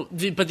also,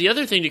 but the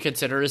other thing to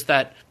consider is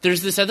that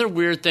there's this other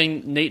weird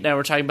thing. Nate and I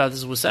were talking about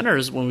this with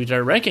centers when we did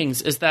our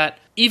rankings, is that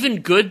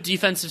even good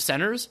defensive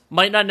centers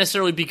might not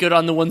necessarily be good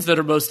on the ones that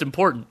are most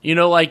important.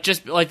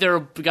 Just like there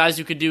are guys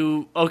who could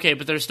do okay,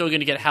 but they're still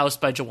going to get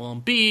housed by Joel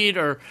Embiid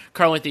or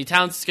Karl-Anthony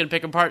Towns is going to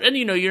pick them apart. And,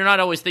 you're not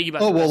always thinking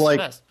about the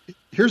best.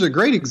 Here's a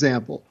great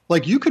example.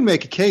 Like, you can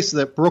make a case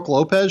that Brook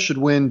Lopez should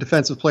win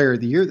Defensive Player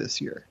of the Year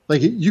this year.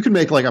 Like, you can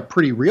make like a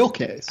pretty real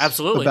case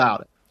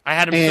about it. I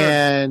had him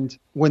and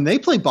when they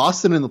play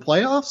Boston in the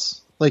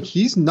playoffs, like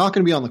he's not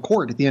going to be on the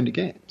court at the end of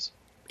games.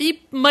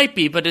 He might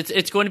be, but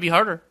it's going to be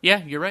harder.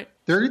 Yeah, you're right.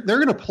 They're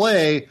going to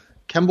play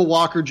Kemba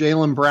Walker,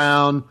 Jaylen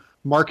Brown,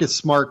 Marcus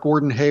Smart,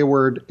 Gordon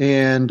Hayward,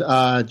 and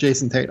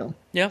Jason Tatum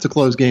to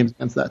close games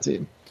against that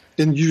team.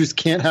 And you just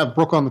can't have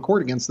Brook on the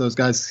court against those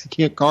guys. He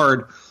can't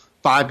guard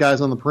 5 guys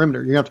on the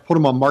perimeter. You have to put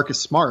him on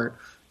Marcus Smart.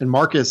 And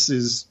Marcus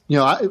is,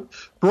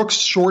 Brook's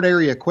short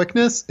area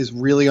quickness is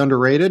really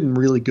underrated and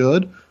really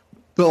good.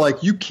 But,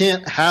 like, you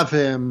can't have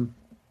him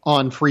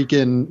on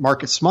freaking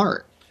Marcus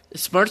Smart.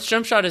 Smart's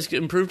jump shot has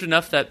improved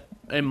enough that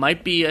it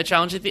might be a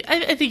challenge.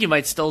 I think he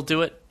might still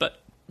do it. But,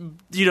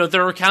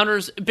 there are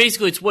counters.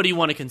 Basically, it's what do you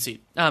want to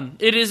concede?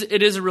 It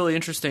is a really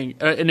interesting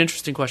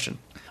question.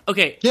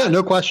 Okay. Yeah,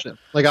 no question.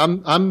 Like,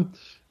 I'm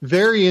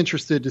very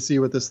interested to see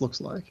what this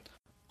looks like.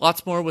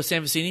 Lots more with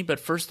Sam Vecenie, but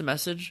first a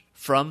message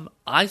from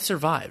I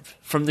Survived.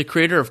 From the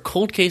creator of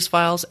Cold Case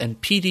Files and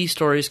PD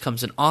Stories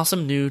comes an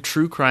awesome new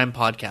true crime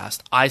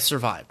podcast, I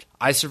Survived.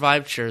 I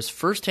Survived shares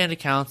first-hand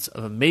accounts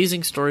of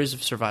amazing stories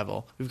of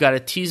survival. We've got a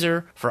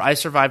teaser for I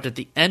Survived at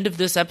the end of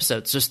this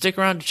episode, so stick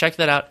around to check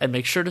that out and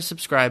make sure to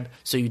subscribe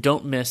so you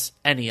don't miss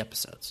any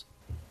episodes.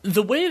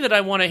 The way that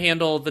I want to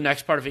handle the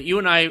next part of it, you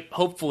and I,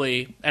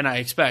 hopefully, and I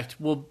expect,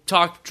 will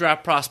talk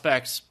draft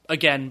prospects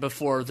again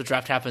before the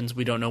draft happens.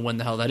 We don't know when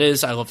the hell that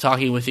is. I love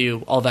talking with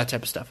you, all that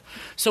type of stuff.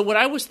 So what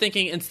I was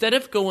thinking, instead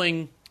of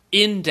going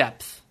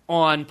in-depth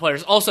on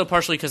players, also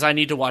partially because I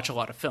need to watch a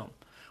lot of film,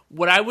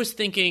 what I was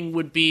thinking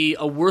would be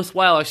a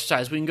worthwhile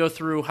exercise. We can go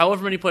through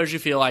however many players you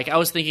feel like. I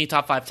was thinking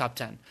top 5, top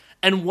 10.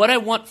 And what I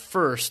want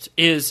first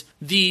is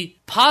the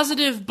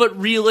positive but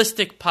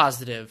realistic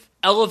positive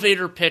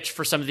elevator pitch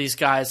for some of these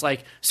guys.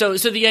 Like, so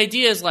the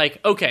idea is like,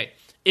 okay,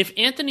 if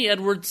Anthony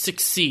Edwards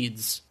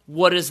succeeds,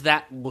 what does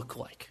that look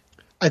like?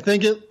 I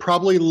think it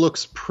probably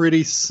looks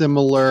pretty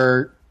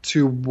similar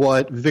to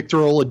what Victor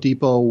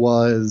Oladipo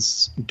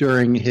was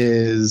during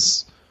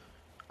his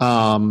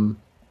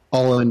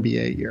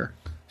All-NBA year.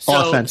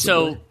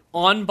 So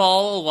on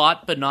ball a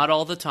lot, but not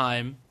all the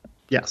time.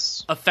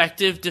 Yes.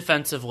 Effective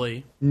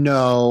defensively.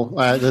 No,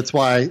 that's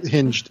why I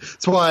hinged.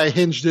 That's why I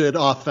hinged it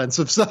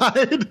offensive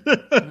side.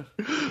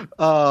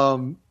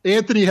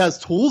 Anthony has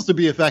tools to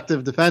be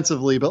effective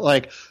defensively, but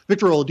like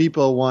Victor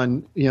Oladipo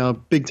won,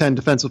 Big Ten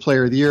Defensive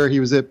Player of the Year. He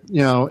was at,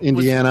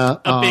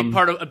 Indiana. A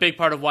big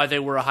part of why they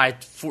were a high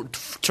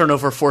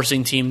turnover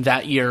forcing team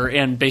that year,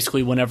 and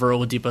basically whenever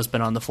Oladipo's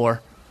been on the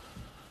floor.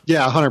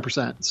 Yeah,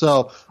 100%.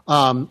 So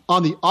on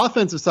the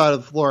offensive side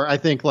of the floor, I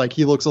think like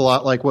he looks a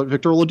lot like what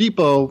Victor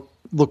Oladipo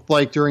looked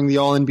like during the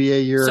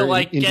All-NBA year so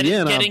like in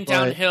Indiana. Getting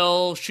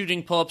downhill,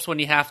 shooting pull-ups when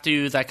you have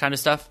to, that kind of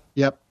stuff?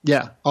 Yep.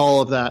 Yeah,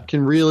 all of that.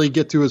 Can really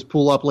get to his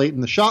pull-up late in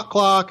the shot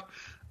clock.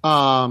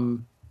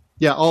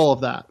 Yeah, all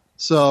of that.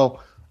 So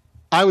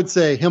I would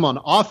say him on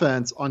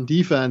offense. On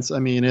defense, I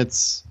mean,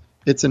 it's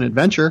an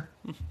adventure.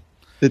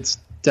 It's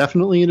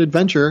definitely an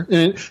adventure.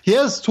 And he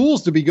has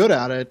tools to be good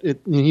at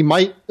it. He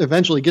might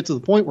eventually get to the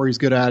point where he's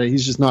good at it.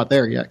 He's just not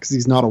there yet because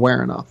he's not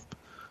aware enough.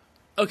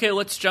 Okay,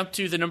 let's jump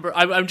to the number.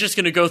 I'm just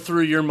going to go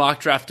through your mock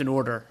draft in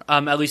order,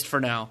 at least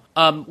for now.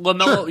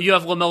 LaMelo, Sure. You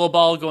have LaMelo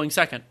Ball going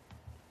second.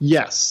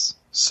 Yes.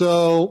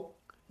 So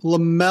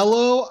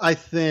LaMelo, I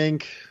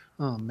think.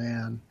 Oh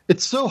man,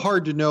 it's so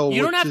hard to know.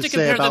 You don't have to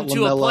compare them to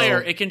LaMelo. a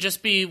player. It can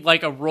just be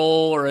like a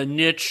role or a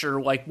niche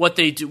or like what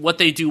they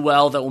do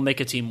well that will make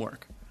a team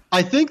work.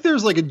 I think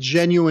there's like a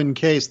genuine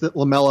case that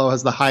LaMelo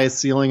has the highest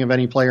ceiling of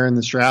any player in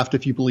this draft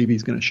if you believe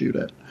he's going to shoot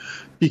it.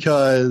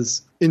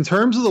 Because in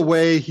terms of the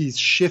way he's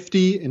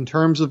shifty, in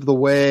terms of the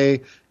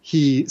way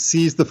he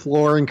sees the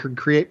floor and can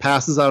create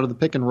passes out of the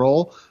pick and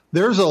roll,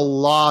 there's a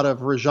lot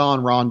of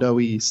Rajon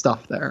Rondo-y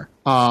stuff there.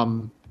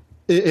 And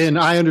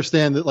I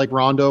understand that like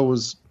Rondo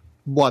was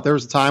there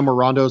was a time where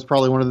Rondo was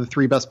probably one of the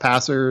 3 best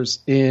passers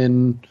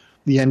in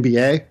the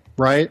NBA,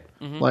 right?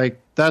 Mm-hmm.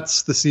 Like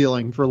that's the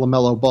ceiling for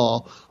LaMelo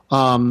Ball.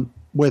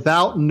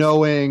 Without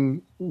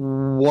knowing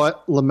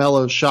what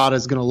LaMelo's shot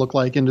is going to look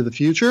like into the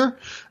future.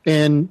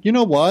 And you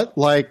know what?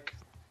 Like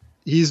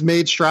he's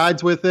made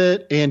strides with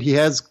it and he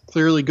has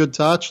clearly good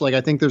touch. Like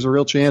I think there's a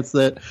real chance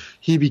that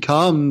he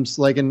becomes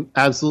like an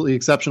absolutely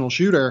exceptional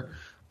shooter.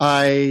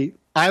 I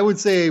would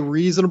say a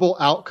reasonable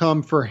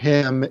outcome for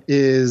him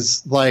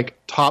is like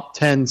top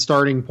 10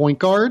 starting point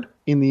guard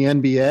in the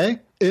NBA,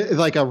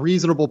 like a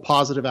reasonable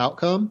positive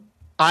outcome.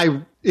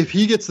 If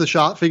he gets the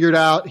shot figured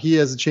out, he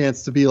has a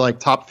chance to be like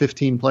top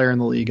 15 player in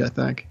the league, I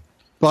think.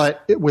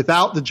 But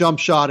without the jump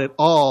shot at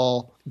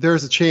all,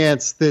 there's a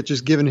chance that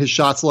just given his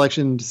shot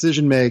selection and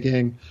decision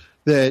making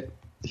that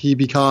he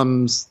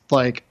becomes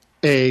like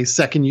a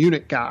second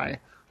unit guy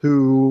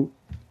who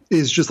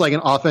is just like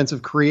an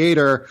offensive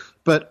creator,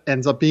 but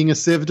ends up being a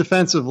sieve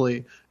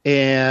defensively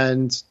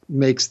and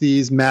makes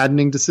these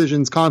maddening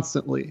decisions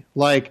constantly.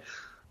 Like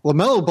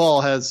LaMelo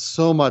Ball has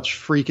so much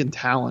freaking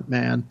talent,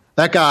 man.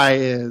 That guy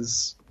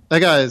is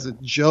a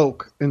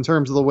joke in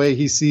terms of the way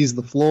he sees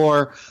the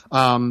floor.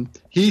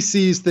 He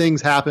sees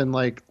things happen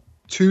like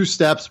 2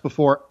 steps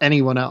before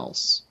anyone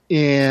else.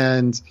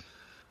 And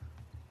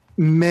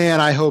man,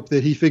 I hope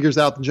that he figures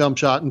out the jump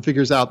shot and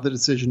figures out the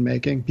decision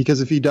making,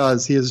 because if he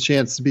does, he has a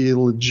chance to be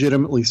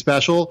legitimately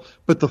special.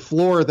 But the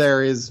floor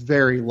there is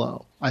very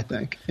low, I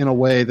think, in a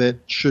way that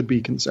should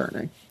be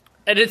concerning.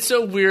 And it's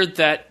so weird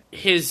that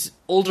his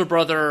older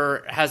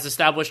brother has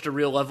established a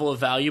real level of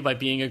value by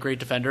being a great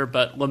defender,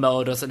 but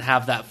LaMelo doesn't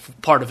have that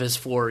part of his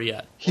floor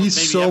yet.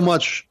 He's so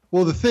much.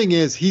 Well, the thing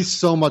is, he's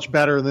so much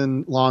better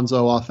than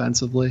Lonzo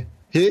offensively.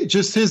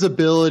 Just his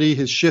ability,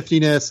 his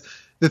shiftiness.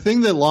 The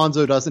thing that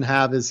Lonzo doesn't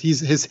have is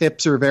his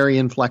hips are very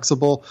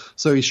inflexible,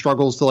 so he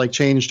struggles to like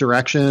change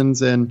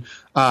directions and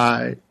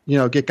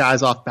get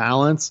guys off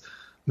balance.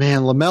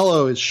 Man,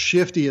 LaMelo is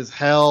shifty as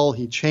hell.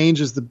 He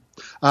changes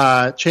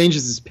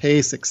his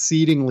pace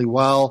exceedingly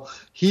well.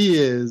 He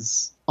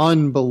is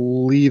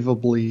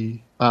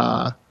unbelievably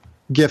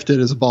gifted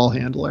as a ball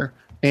handler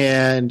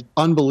and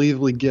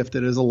unbelievably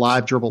gifted as a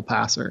live dribble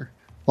passer.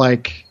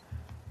 Like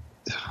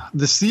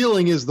the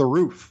ceiling is the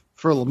roof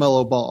for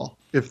LaMelo Ball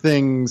if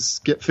things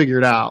get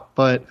figured out,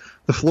 but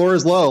the floor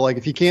is low. Like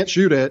if he can't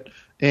shoot it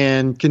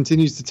and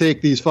continues to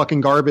take these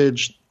fucking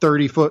garbage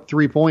 30-foot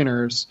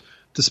 3-pointers,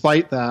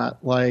 despite that,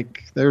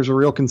 like there's a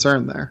real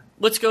concern there.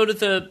 Let's go to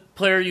the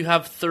player you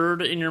have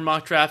third in your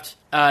mock draft,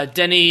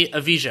 Deni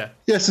Avdija.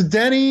 Yeah, so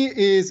Deni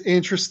is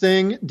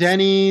interesting.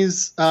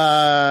 Deni's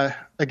a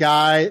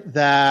guy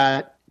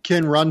that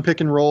can run pick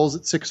and rolls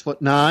at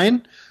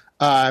 6'9".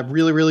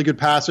 Really, really good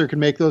passer, can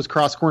make those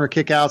cross corner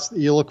kickouts that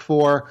you look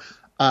for.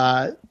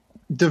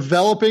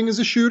 Developing as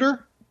a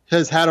shooter,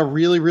 has had a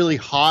really, really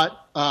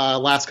hot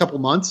last couple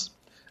months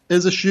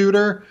as a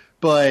shooter,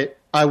 but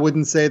I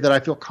wouldn't say that I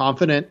feel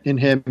confident in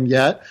him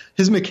yet.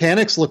 His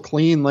mechanics look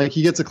clean. Like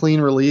he gets a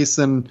clean release,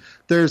 and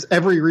there's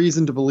every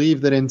reason to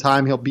believe that in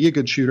time he'll be a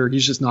good shooter.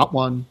 He's just not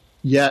one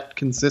yet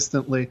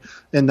consistently,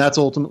 and that's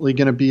ultimately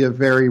going to be a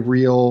very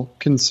real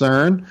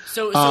concern.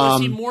 So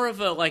is he more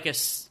of a like a?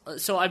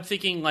 So I'm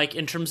thinking like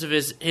in terms of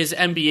his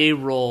NBA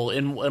role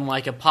in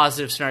like a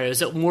positive scenario.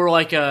 Is it more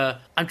like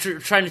a? I'm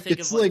trying to think.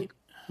 It's of like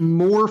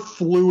more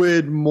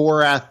fluid,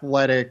 more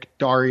athletic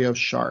Dario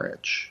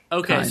Saric.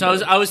 Okay, so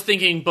I was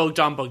thinking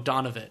Bogdan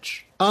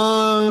Bogdanovic.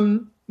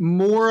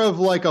 More of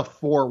like a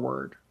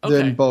forward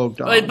than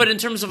Bogdan. But in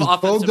terms of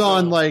offensive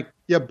Bogdan, role.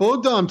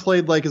 Bogdan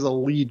played like as a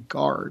lead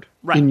guard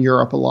in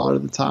Europe a lot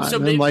of the time. So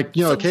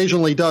maybe, and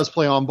occasionally does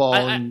play on ball.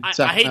 I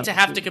hate to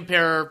have to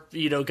compare,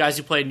 guys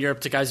who played in Europe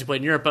to guys who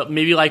played in Europe, but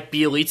maybe like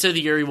Bielitsa, the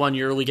year he won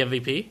EuroLeague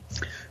MVP?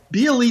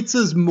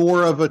 Bielitsa's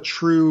more of a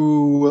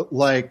true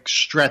like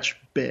stretch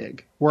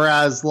big,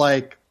 whereas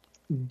like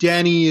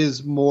Deni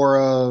is more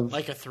of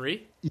like a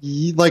 3,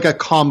 like a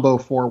combo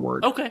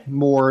forward. Okay,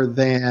 more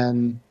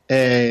than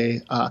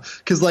a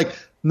because like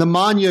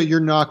Nemanja, you're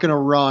not going to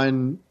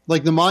run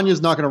Like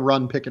Nemanja not going to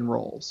run pick and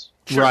rolls,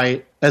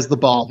 right? As the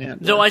ball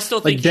handler. Though I still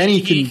think like Denny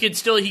he can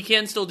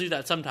still do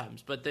that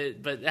sometimes, but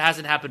it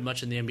hasn't happened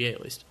much in the NBA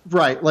at least.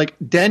 Right, like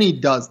Denny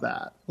does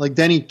that. Like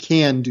Denny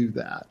can do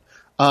that.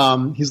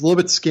 He's a little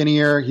bit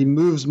skinnier. He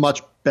moves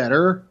much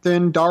better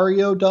than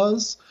Dario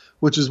does,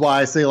 which is why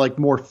I say like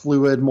more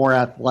fluid, more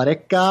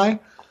athletic guy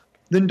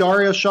than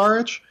Dario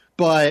Saric.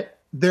 But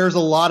there's a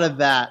lot of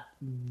that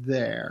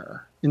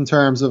there in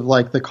terms of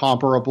like the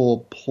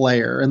comparable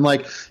player. And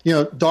like,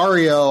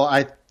 Dario,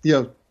 I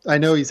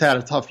know he's had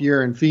a tough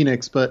year in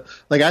Phoenix, but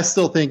like I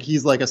still think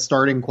he's like a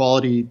starting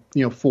quality,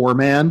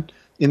 4-man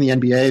in the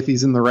NBA if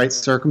he's in the right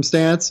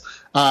circumstance.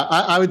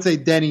 I would say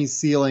Denny's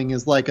ceiling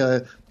is like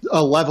a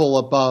level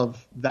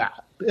above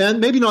that.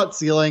 And maybe not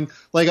ceiling,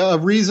 like a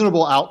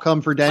reasonable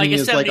outcome for Denny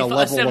is like a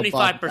level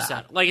 75%, above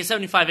that. Like a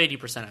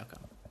 75-80% outcome.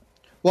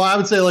 Well, I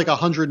would say like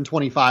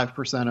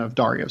 125% of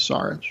Dario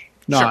Saric.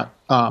 Not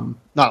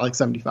like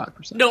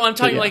 75%. No, I'm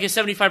talking like a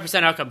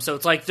 75% outcome. So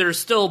it's like there's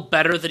still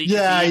better that he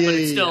can do,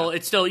 but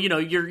it's still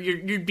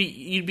you'd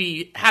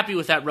be happy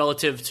with that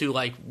relative to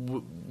like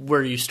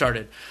where you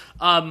started.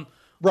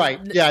 Right.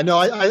 Yeah. No,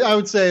 I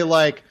would say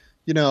like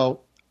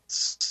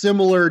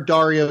similar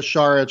Dario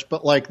Saric,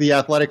 but like the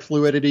athletic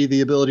fluidity,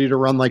 the ability to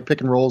run like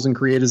pick and rolls and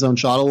create his own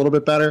shot a little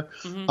bit better,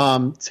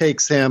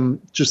 takes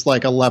him just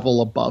like a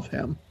level above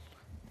him.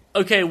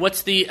 Okay,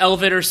 what's the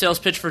elevator sales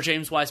pitch for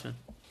James Wiseman?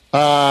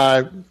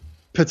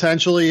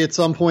 Potentially at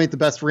some point the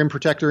best rim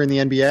protector in the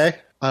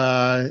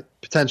NBA.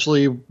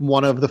 Potentially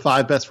one of the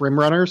 5 best rim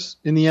runners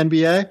in the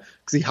NBA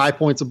because he high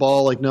points a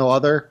ball like no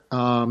other.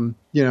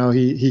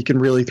 He can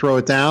really throw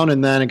it down,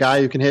 and then a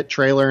guy who can hit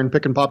trailer and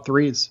pick and pop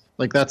threes.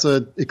 Like that's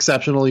a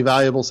exceptionally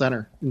valuable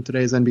center in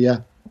today's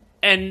NBA.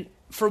 And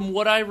from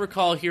what I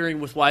recall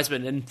hearing with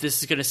Wiseman, and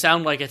this is going to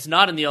sound like it's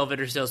not in the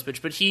elevator sales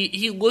pitch, but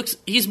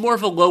he's more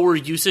of a lower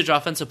usage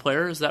offensive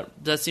player. Does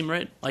that seem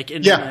right? Like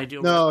in an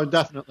ideal world?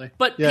 Definitely.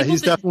 But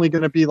he's definitely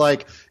going to be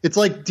like it's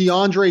like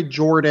DeAndre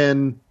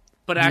Jordan.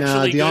 But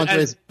actually,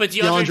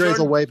 DeAndre's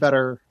a way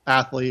better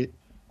athlete.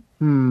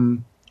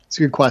 It's a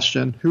good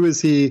question. Who is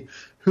he?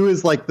 Who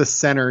is like the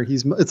center?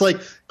 It's like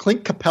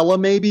Clint Capella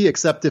maybe,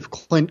 except if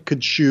Clint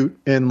could shoot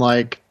and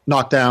like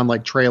knock down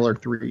like trailer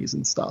threes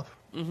and stuff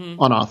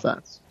on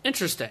offense.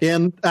 Interesting.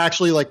 And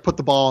actually like put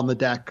the ball on the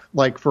deck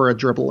like for a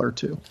dribble or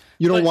two.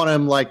 You don't want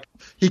him like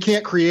he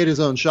can't create his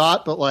own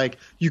shot, but like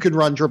you can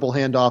run dribble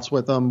handoffs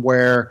with him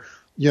where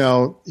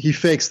he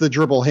fakes the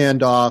dribble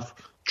handoff,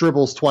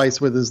 dribbles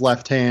twice with his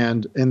left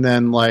hand, and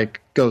then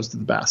like goes to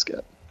the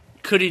basket.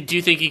 Do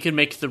you think he could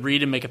make the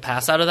read and make a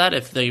pass out of that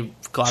if they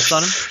collapse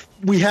on him?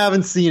 We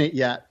haven't seen it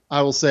yet.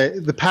 I will say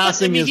the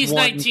passing is he's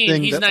one 19.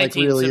 thing He's that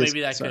 19, like really so is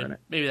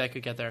maybe that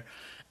could get there.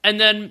 And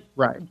then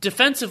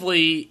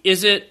defensively,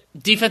 is it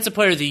defensive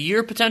player of the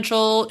year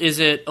potential? Is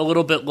it a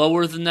little bit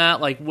lower than that?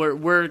 Like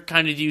where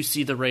kind of do you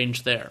see the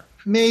range there?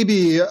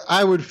 Maybe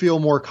I would feel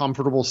more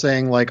comfortable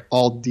saying like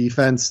all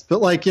defense,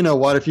 but like,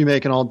 what, if you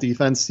make an all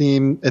defense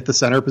team at the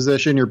center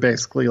position, you're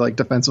basically like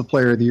defensive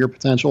player of the year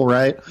potential,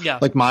 right? Yeah.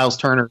 Like Miles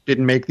Turner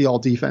didn't make the all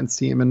defense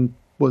team and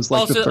was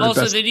like the third best.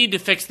 Also, they need to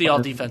fix the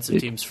all defensive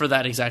teams for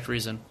that exact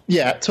reason.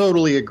 Yeah,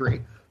 totally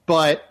agree.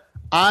 But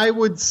I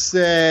would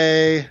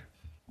say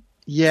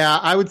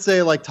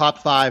like top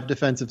 5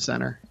 defensive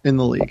center in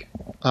the league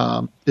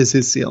is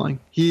his ceiling.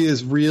 He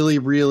is really,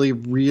 really,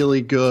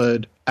 really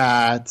good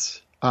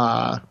at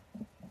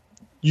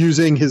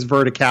using his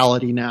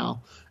verticality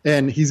now,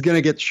 and he's going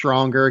to get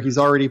stronger. He's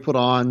already put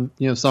on,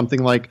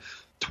 something like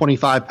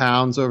 25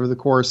 pounds over the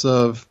course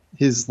of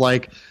his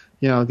the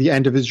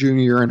end of his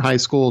junior year in high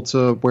school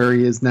to where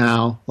he is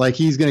now. Like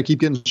he's going to keep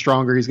getting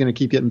stronger. He's going to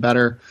keep getting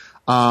better.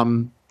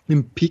 And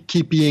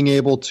keep being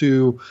able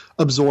to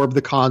absorb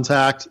the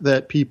contact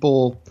that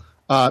people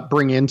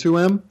bring into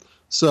him.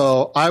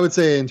 So I would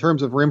say in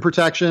terms of rim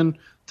protection,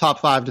 top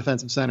 5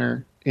 defensive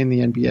center in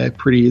the NBA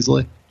pretty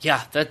easily.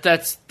 Yeah,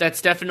 that's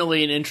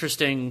definitely an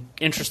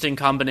interesting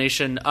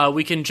combination.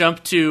 We can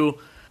jump to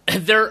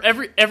there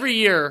every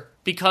year,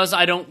 because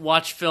I don't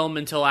watch film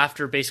until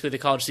after basically the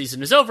college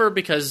season is over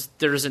because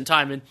there isn't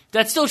time, and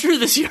that's still true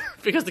this year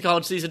because the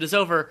college season is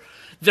over.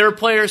 There are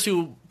players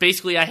who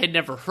basically I had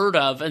never heard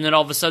of, and then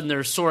all of a sudden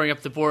they're soaring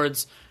up the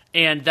boards,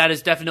 and that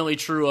is definitely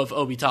true of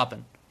Obi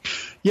Toppin.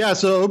 Yeah,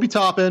 so Obi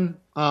Toppin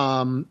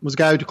was a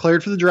guy who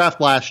declared for the draft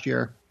last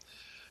year.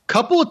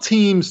 Couple of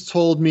teams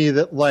told me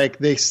that like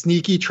they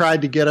sneaky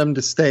tried to get him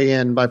to stay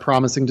in by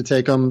promising to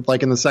take him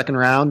like in the second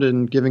round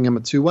and giving him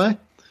a 2-way.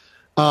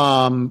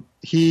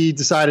 He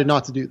decided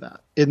not to do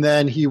that. And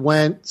then he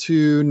went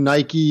to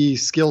Nike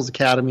Skills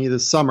Academy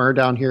this summer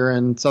down here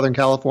in Southern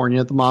California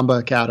at the Mamba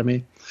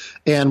Academy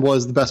and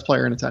was the best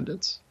player in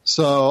attendance.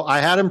 So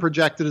I had him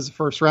projected as a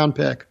first round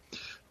pick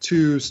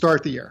to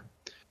start the year.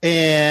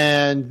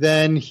 And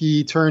then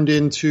he turned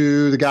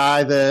into the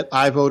guy that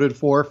I voted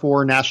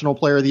for National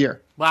Player of the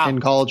Year in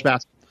college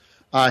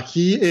basketball.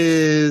 He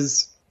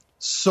is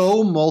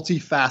so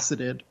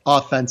multifaceted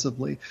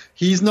offensively.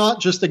 He's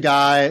not just a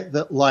guy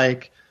that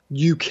like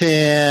you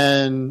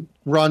can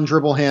run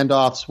dribble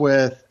handoffs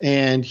with,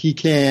 and he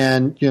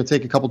can,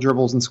 take a couple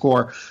dribbles and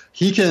score.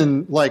 He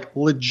can like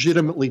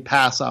legitimately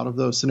pass out of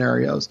those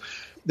scenarios.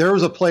 There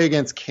was a play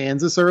against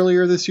Kansas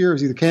earlier this year. It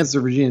was either Kansas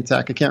or Virginia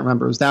Tech. I can't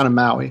remember. It was down in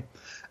Maui.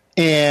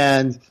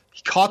 And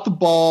he caught the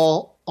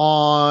ball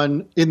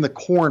in the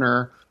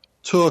corner,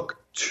 took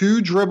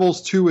 2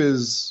 dribbles to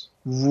his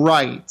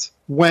right,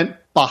 went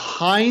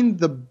behind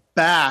the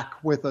back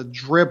with a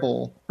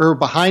dribble, or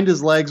behind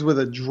his legs with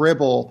a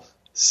dribble,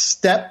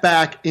 step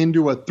back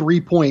into a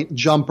 3-point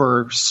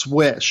jumper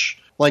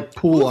swish, like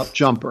pull-up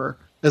jumper,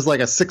 as like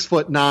a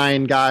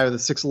 6'9" guy with a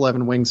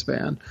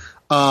 6'11"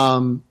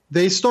 wingspan.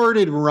 They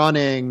started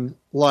running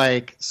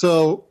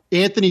so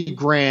Anthony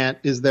Grant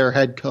is their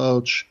head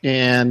coach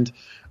and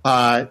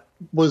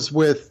was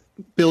with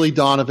Billy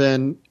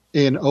Donovan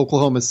in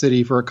Oklahoma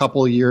City for a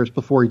couple of years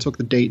before he took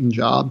the Dayton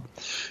job,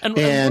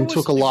 and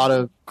took a lot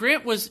of.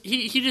 Grant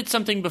he did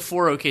something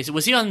before OKC.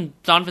 Was he on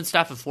Donovan's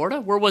staff at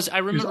Florida? Where was I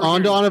remember? He was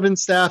on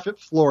Donovan's staff at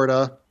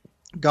Florida.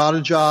 Got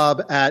a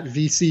job at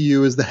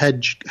VCU as the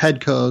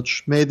head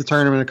coach. Made the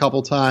tournament a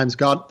couple times.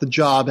 Got the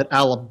job at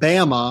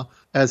Alabama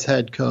as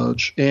head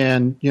coach,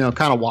 and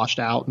kind of washed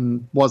out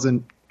and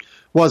wasn't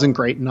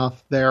great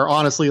enough there.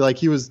 Honestly,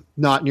 he was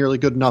not nearly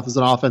good enough as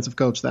an offensive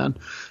coach then.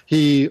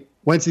 He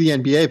went to the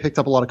NBA, picked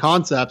up a lot of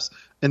concepts,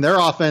 and their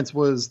offense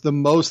was the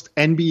most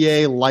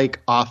NBA-like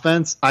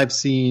offense I've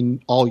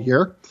seen all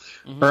year,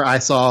 or I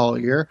saw all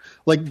year.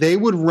 They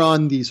would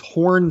run these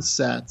horn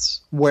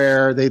sets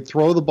where they'd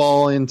throw the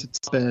ball into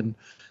spin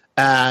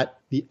at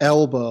the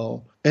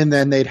elbow, and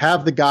then they'd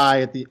have the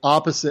guy at the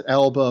opposite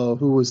elbow,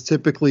 who was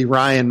typically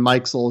Ryan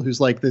Mikesell, who's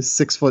this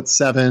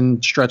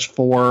 6'7", stretch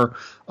 4,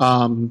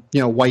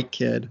 white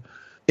kid.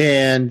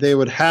 And they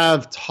would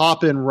have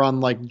Toppin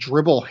run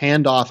dribble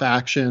handoff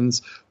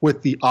actions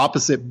with the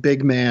opposite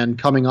big man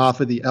coming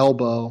off of the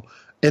elbow.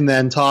 And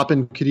then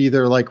Toppin could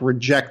either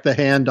reject the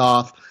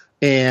handoff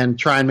and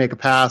try and make a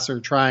pass,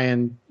 or try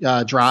and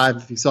drive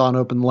if he saw an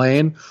open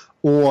lane,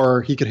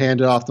 or he could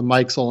hand it off to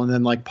Mikesell and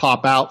then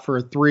pop out for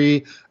a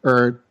 3,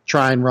 or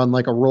try and run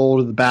a roll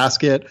to the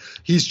basket.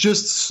 He's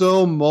just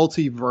so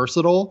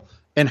multi-versatile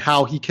and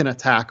how he can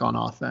attack on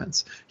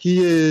offense.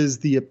 He is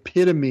the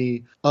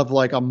epitome of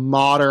a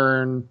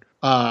modern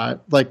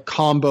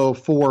combo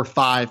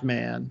 4-5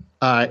 man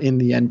in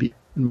the NBA,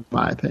 in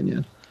my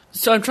opinion.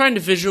 So I'm trying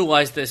to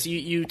visualize this.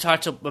 You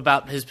talked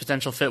about his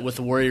potential fit with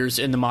the Warriors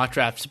in the mock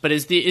drafts, but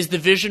is the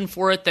vision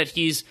for it that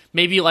he's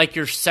maybe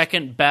your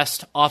second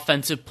best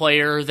offensive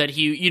player, that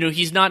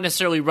he's not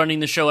necessarily running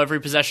the show every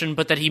possession,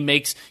 but that he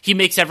makes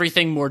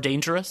everything more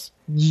dangerous?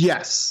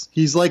 Yes.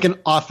 He's an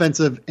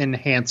offensive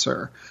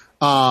enhancer.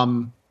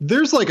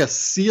 There's a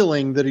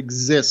ceiling that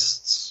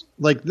exists.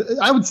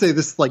 I would say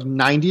this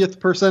 90th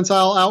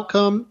percentile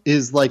outcome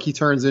is he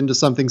turns into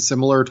something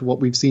similar to what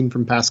we've seen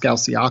from Pascal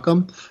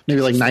Siakam,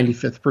 maybe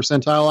 95th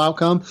percentile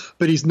outcome,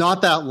 but he's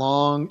not that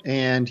long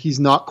and he's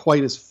not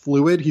quite as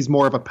fluid. He's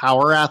more of a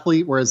power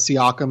athlete, whereas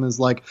Siakam is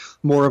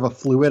more of a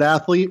fluid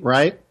athlete,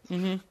 right?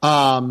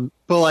 Mm-hmm.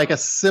 But a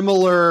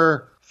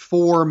similar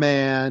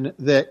 4-man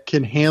that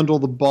can handle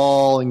the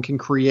ball and can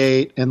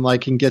create and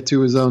can get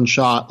to his own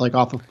shot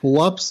off of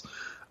pull-ups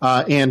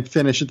and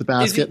finish at the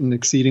basket at an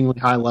exceedingly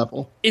high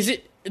level. Is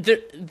it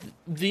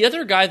the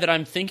other guy that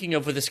I'm thinking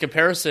of with this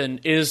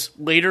comparison is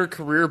later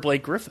career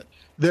Blake Griffin?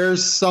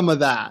 There's some of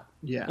that,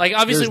 yeah.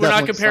 Obviously we're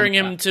not comparing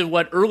him to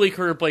what early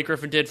career Blake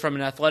Griffin did from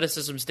an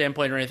athleticism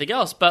standpoint or anything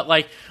else, but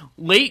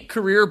late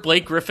career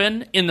Blake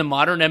Griffin in the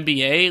modern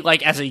NBA,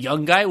 as a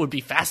young guy, would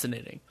be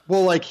fascinating.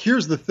 Well,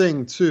 here's the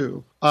thing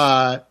too.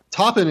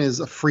 Toppin is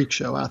a freak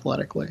show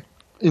athletically,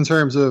 in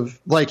terms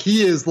of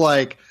he is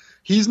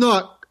he's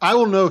not. I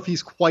don't know if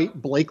he's quite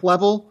Blake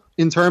level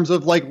in terms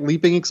of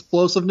leaping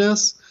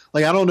explosiveness.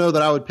 I don't know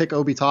that I would pick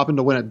Obi Toppin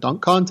to win a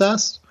dunk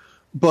contest,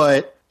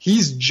 but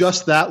he's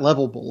just that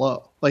level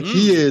below.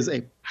 He is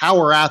a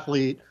power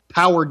athlete,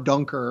 power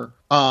dunker.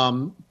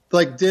 In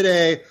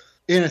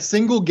a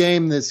single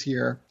game this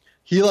year,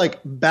 he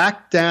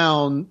backed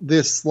down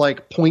this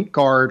point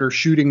guard or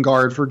shooting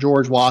guard for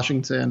George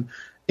Washington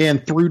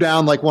and threw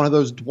down one of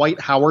those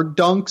Dwight Howard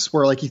dunks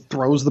where he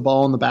throws the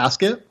ball in the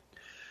basket.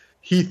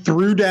 He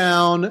threw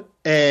down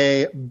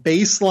a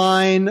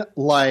baseline,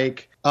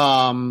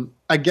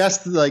 I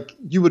guess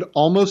you would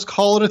almost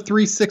call it a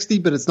 360,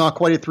 but it's not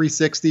quite a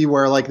 360,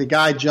 where the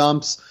guy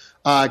jumps,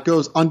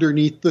 goes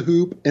underneath the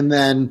hoop, and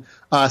then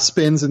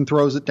spins and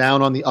throws it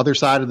down on the other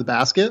side of the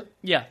basket.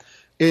 Yeah.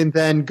 And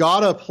then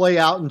got a play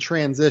out in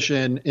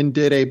transition and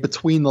did a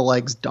between the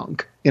legs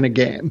dunk in a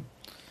game.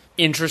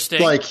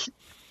 Interesting.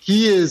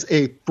 He is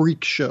a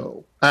freak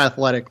show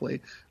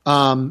athletically.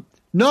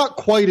 Not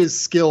quite as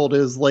skilled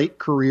as late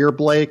career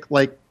Blake.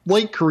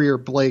 Late career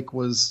Blake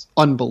was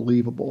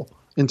unbelievable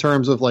in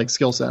terms of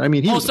skill set. I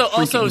mean, he also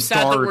was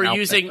sad that we're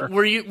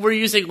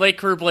using late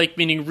career Blake,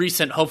 meaning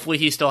recent. Hopefully,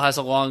 he still has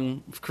a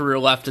long career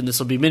left, and this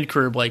will be mid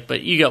career Blake. But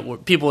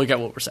people will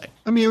get what we're saying.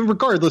 I mean,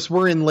 regardless,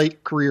 we're in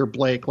late career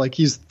Blake.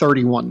 He's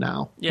 31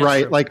 now,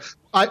 right? True.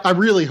 I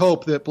really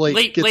hope that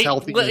Blake gets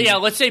healthy. Yeah,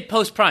 let's say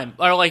post prime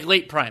or like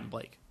late prime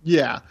Blake.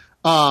 Yeah.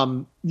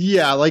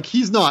 Like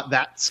he's not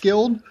that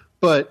skilled,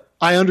 but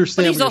I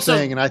understand what you're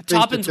saying, and I think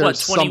Toppin's that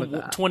there's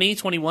 20,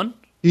 21?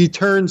 He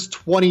turns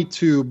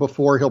 22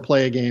 before he'll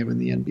play a game in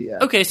the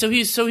NBA. Okay, so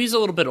he's a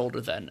little bit older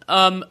then.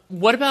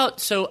 What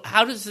about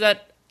how does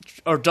that,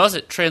 or does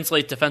it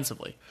translate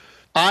defensively?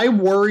 I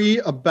worry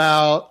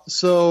about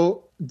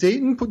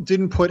Dayton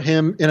didn't put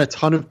him in a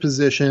ton of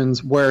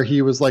positions where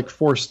he was like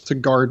forced to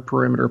guard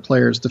perimeter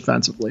players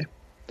defensively.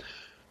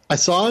 I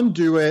saw him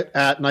do it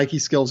at Nike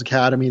Skills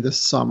Academy this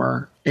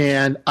summer,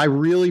 and I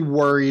really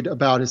worried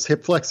about his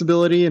hip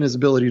flexibility and his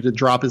ability to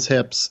drop his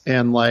hips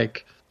and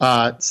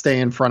stay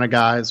in front of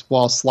guys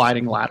while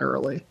sliding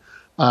laterally.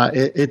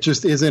 It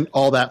just isn't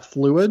all that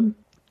fluid.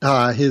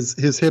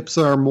 His hips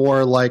are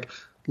more like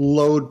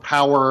load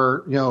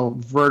power,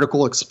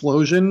 vertical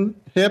explosion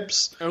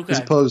hips, as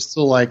opposed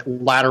to like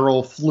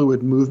lateral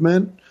fluid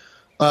movement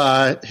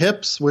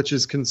hips, which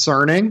is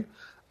concerning.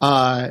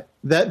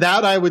 That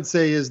I would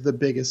say is the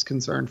biggest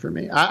concern for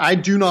me. I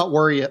do not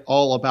worry at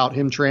all about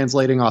him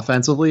translating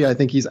offensively. I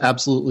think he's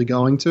absolutely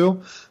going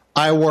to.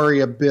 I worry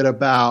a bit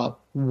about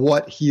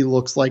what he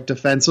looks like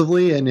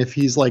defensively and if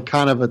he's like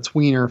kind of a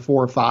tweener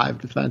 4 or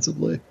 5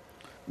 defensively.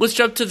 Let's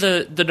jump to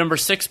the number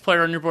 6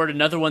 player on your board,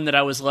 another one that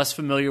I was less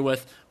familiar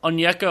with,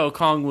 Onyeka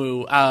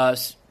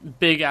Okongwu,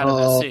 big out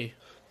of SC.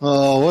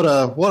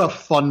 Oh, what a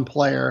fun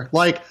player.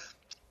 Like,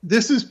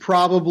 this is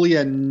probably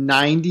a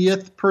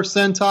 95th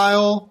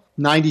percentile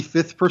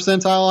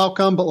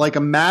outcome, but like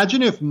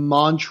imagine if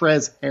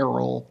Montrezl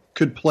Harrell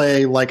could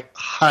play like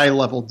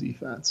high-level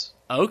defense.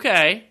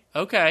 Okay.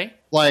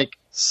 Like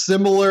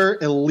similar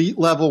elite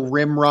level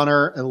rim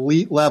runner,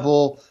 elite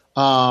level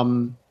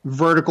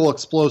vertical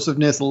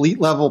explosiveness, elite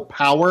level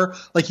power.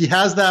 Like he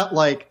has that,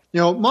 like,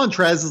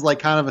 Montrez is like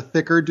kind of a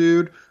thicker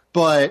dude,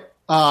 but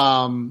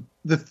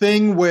the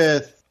thing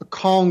with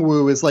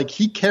Okongwu is like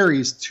he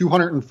carries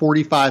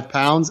 245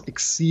 pounds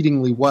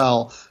exceedingly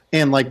well,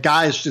 and like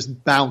guys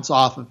just bounce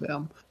off of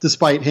him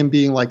despite him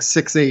being like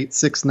 6'8",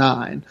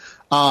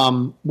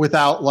 6'9",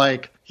 without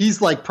like,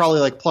 he's like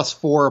probably like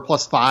 +4 or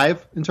 +5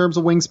 in terms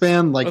of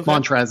wingspan. Like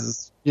Montrez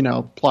is,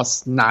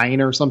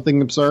 +9 or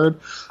something absurd.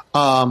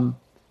 But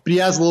he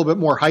has a little bit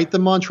more height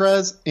than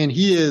Montrez, and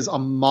he is a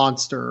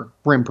monster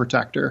rim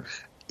protector.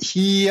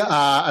 He,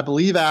 I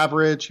believe,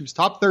 he was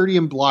top 30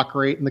 in block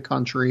rate in the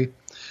country,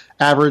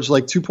 averaged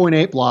like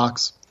 2.8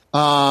 blocks.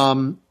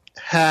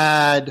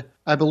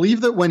 I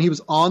believe that when he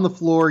was on the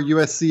floor,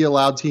 USC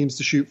allowed teams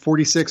to shoot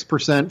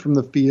 46% from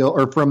the field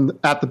or from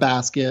at the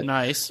basket.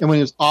 Nice. And when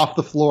he was off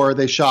the floor,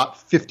 they shot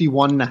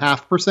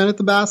 51.5% at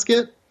the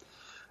basket.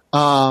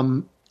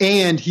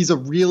 And he's a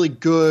really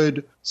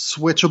good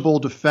switchable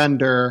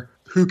defender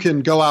who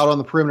can go out on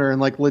the perimeter and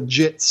like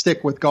legit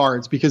stick with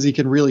guards because he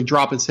can really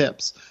drop his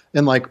hips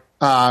and like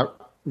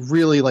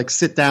really like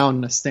sit down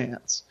in a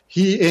stance.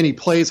 He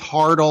plays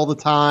hard all the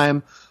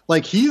time.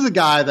 Like he's a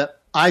guy that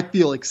I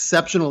feel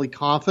exceptionally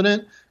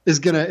confident is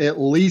going to at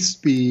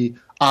least be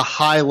a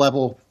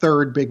high-level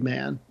third big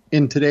man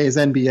in today's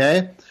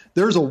NBA.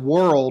 There's a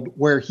world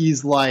where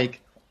he's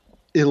like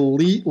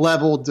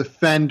elite-level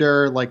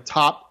defender, like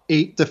top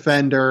 8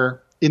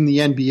 defender in the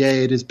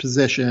NBA at his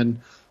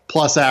position,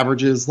 plus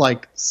averages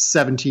like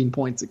 17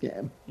 points a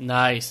game.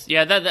 Nice.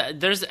 Yeah,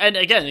 there's, and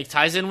again, it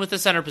ties in with the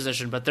center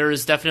position, but there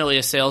is definitely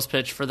a sales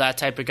pitch for that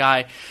type of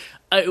guy.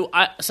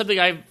 Something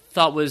I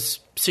thought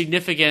was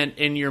significant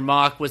in your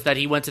mock was that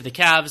he went to the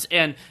Cavs,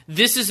 and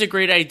this is a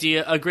great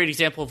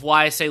example of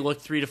why I say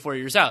look 3 to 4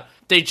 years out.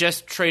 They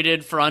just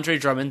traded for Andre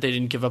Drummond. They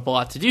didn't give up a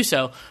lot to do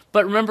so,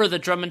 but remember that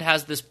Drummond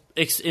has this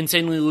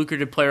insanely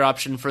lucrative player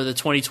option for the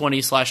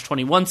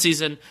 2020/21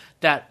 season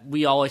that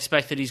we all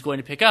expect that he's going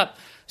to pick up.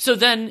 So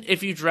then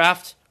if you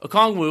draft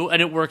Okongwu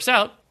and it works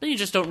out, then you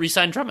just don't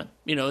re-sign Drummond.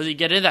 You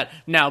get into that.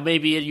 Now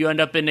maybe you end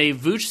up in a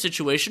Vooch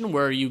situation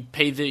where you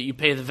pay the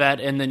vet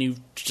and then you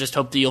just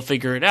hope that you'll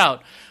figure it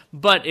out.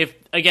 But if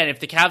the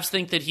Cavs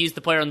think that he's the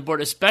player on the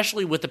board,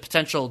 especially with the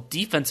potential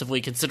defensively,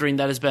 considering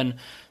that has been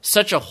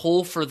such a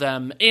hole for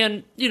them,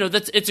 and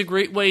it's a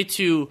great way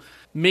to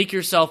make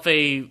yourself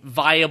a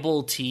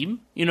viable team.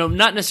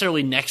 Not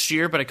necessarily next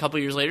year, but a couple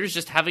years later, is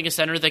just having a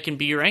center that can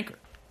be your anchor.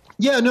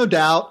 Yeah, no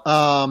doubt.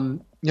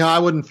 I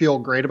wouldn't feel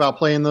great about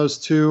playing those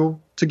two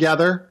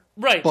together.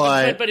 Right,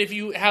 but if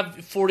you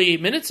have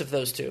 48 minutes of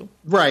those two.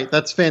 Right,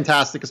 that's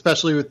fantastic,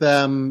 especially with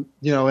them,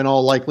 in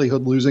all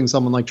likelihood, losing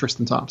someone like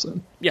Tristan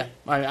Thompson. Yeah,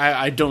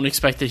 I don't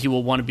expect that he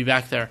will want to be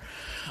back there.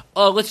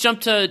 Let's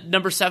jump to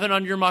number 7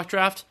 on your mock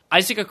draft,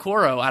 Isaac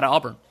Okoro out of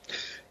Auburn.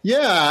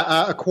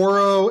 Yeah,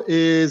 Okoro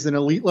is an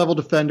elite-level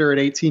defender at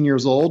 18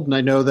 years old, and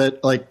I know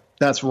that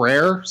that's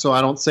rare, so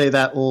I don't say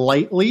that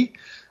lightly.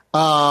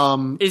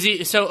 Is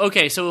he so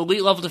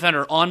elite level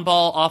defender, on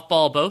ball, off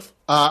ball, both?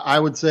 I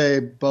would say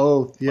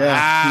both. Yeah.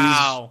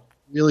 Wow.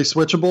 He's really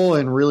switchable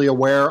and really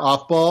aware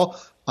off ball.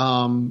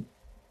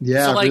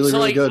 Yeah,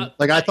 really good.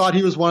 I thought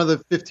he was one of the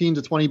 15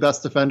 to 20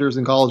 best defenders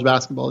in college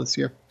basketball this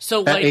year.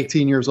 So at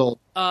 18 years old.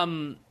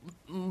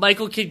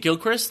 Michael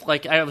Kidd-Gilchrist,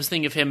 I was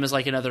thinking of him as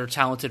another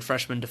talented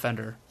freshman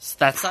defender.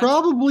 That's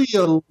probably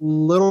a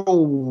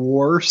little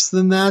worse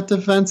than that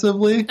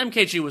defensively.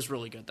 MKG was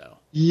really good though.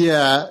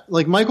 Yeah,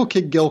 Michael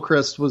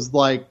Kidd-Gilchrist was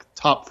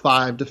top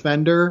 5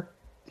 defender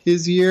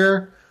his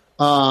year.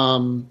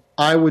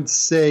 I would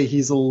say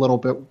he's a little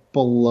bit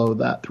below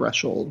that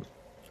threshold.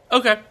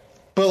 Okay.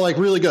 But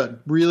really good,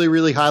 really,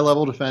 really high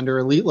level defender,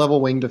 elite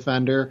level wing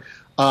defender.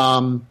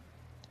 I'm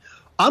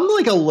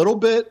a little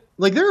bit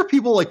there are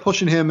people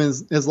pushing him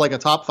as a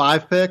top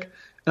 5 pick,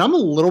 and I'm a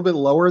little bit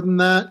lower than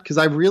that because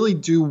I really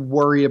do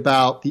worry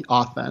about the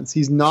offense.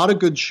 He's not a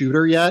good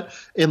shooter yet,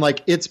 and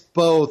it's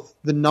both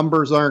the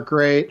numbers aren't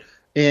great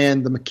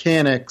and the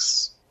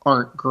mechanics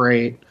aren't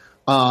great.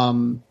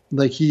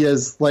 He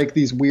has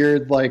these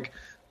weird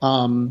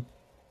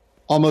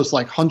almost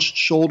hunched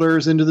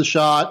shoulders into the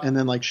shot and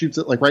then shoots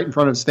it right in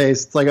front of his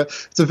face.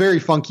 It's a very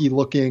funky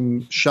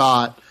looking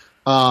shot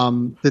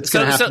that's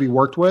going to have to be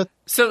worked with.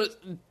 So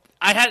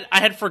I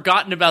had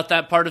forgotten about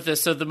that part of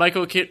this. So the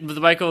Michael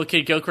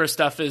Kidd-Gilchrist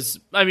stuff is,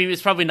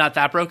 it's probably not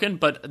that broken,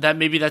 but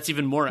that's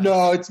even more.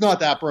 No, it's not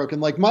that broken.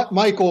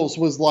 Michael's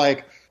was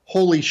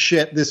holy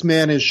shit, this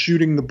man is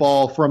shooting the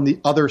ball from the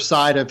other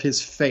side of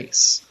his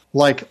face.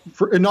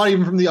 Not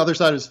even from the other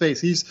side of his face.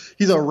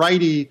 He's a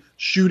righty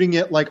shooting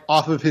it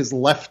off of his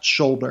left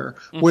shoulder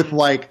with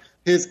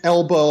his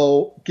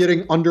elbow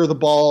getting under the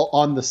ball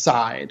on the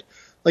side.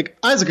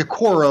 Isaac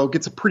Okoro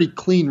gets a pretty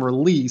clean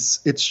release.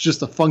 It's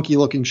just a funky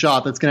looking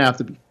shot that's going to have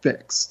to be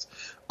fixed.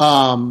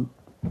 Okoro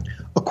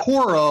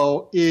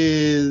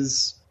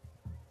is,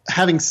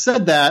 having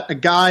said that, a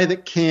guy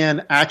that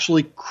can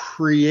actually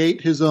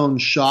create his own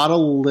shot a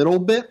little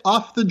bit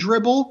off the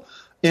dribble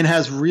and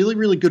has really,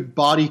 really good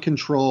body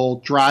control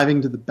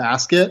driving to the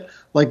basket.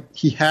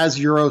 He has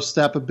Euro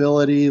step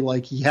ability.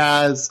 He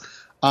has,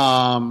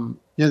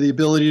 the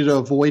ability to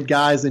avoid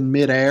guys in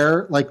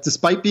midair.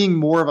 Despite being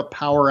more of a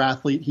power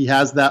athlete, he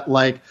has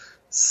that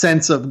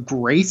sense of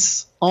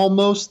grace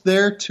almost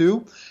there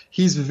too.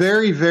 He's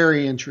very,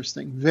 very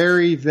interesting.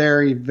 Very,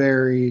 very,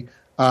 very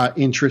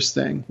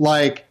interesting.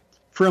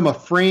 From a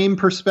frame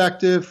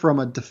perspective, from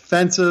a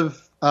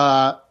defensive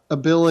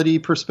ability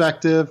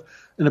perspective,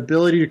 an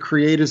ability to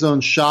create his own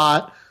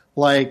shot.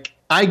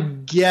 I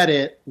get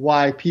it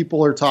why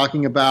people are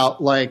talking about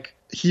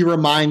he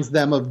reminds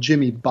them of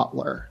Jimmy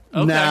Butler.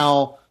 Okay.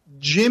 Now,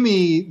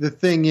 Jimmy, the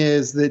thing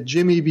is that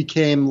Jimmy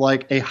became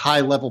a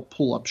high level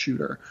pull-up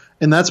shooter,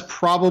 and that's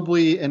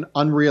probably an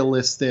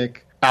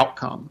unrealistic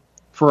outcome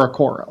for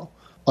Okoro.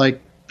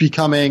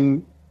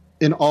 Becoming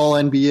an all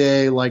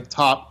NBA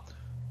top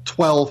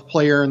 12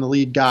 player in the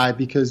league guy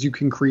because you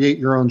can create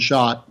your own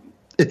shot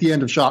at the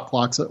end of shot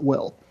clocks at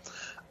will.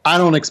 I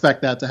don't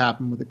expect that to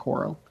happen with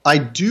Okoro. I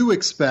do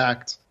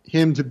expect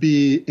him to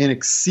be an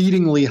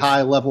exceedingly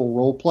high-level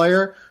role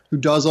player who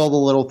does all the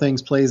little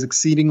things, plays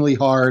exceedingly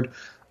hard,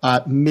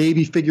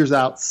 maybe figures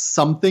out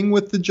something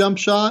with the jump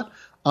shot,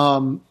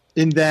 and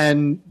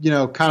then,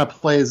 kind of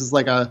plays as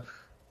a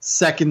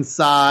second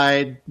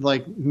side,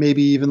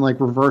 maybe even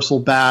reversal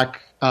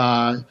back,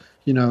 third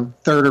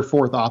or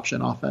fourth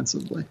option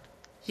offensively.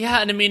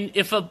 Yeah, and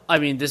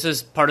this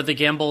is part of the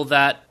gamble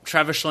that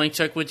Travis Schlenk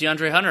took with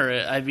DeAndre Hunter.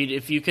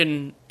 If you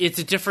can,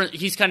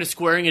 he's kind of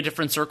squaring a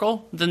different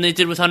circle than they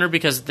did with Hunter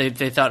because they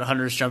thought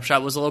Hunter's jump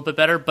shot was a little bit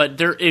better. But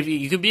if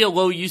you could be a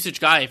low usage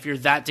guy if you're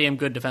that damn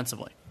good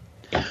defensively.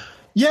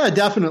 Yeah,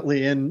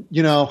 definitely. And,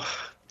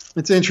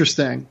 it's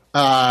interesting.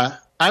 I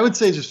would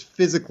say just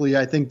physically,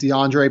 I think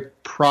DeAndre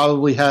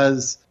probably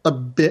has a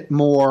bit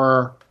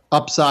more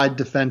upside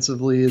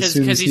defensively as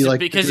soon as he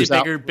because he's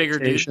bigger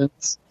dude.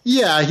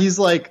 Yeah, he's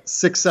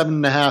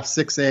 6'7.5",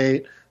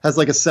 6'8", has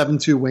a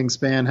 7'2"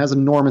 wingspan, has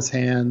enormous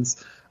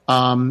hands.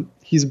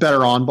 He's a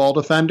better on-ball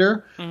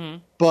defender.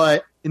 Mm-hmm.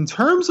 But in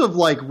terms of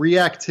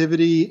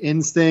reactivity,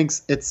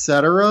 instincts,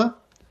 etc.,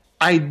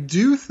 I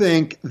do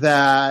think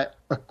that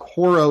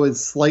Okoro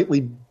is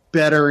slightly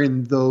better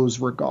in those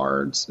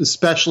regards,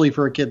 especially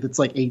for a kid that's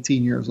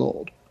 18 years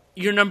old.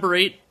 You're number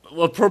 8.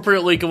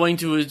 Appropriately going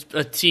to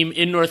a team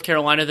in North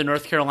Carolina, the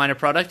North Carolina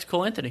product,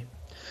 Cole Anthony.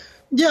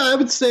 Yeah, I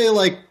would say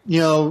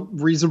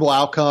reasonable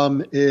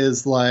outcome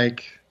is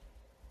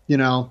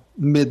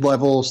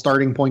mid-level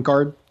starting point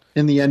guard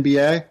in the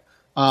NBA.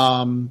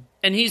 And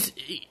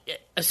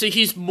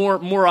he's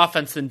more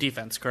offense than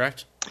defense,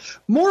 correct?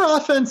 More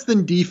offense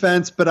than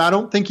defense, but I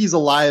don't think he's a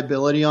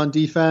liability on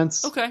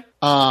defense. Okay.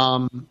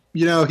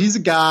 He's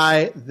a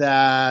guy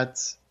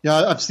that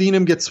I've seen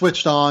him get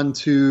switched on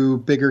to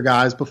bigger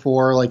guys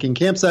before, in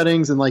camp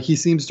settings, and he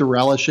seems to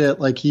relish it.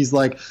 He has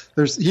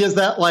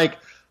that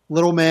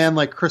little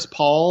man Chris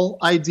Paul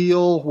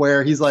ideal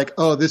where he's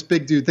oh, this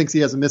big dude thinks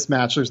he has a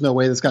mismatch. There's no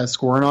way this guy's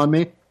scoring on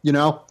me.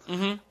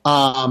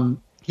 Mm-hmm.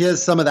 He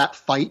has some of that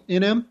fight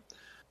in him.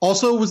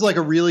 Also was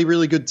a really,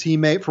 really good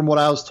teammate from what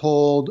I was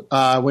told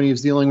when he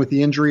was dealing with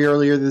the injury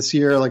earlier this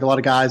year. A lot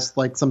of guys,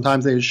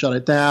 sometimes they just shut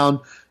it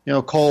down.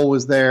 Cole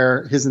was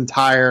there his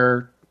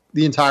entire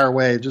the entire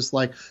way, just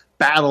like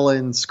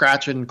battling,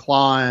 scratching,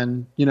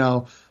 clawing,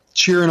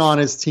 cheering on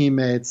his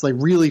teammates, like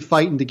really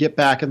fighting to get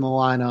back in the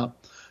lineup.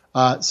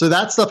 So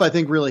that stuff I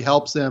think really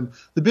helps him.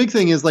 The big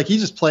thing is like he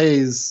just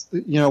plays,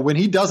 when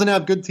he doesn't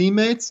have good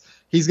teammates,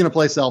 he's going to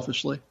play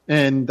selfishly.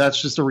 And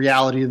that's just a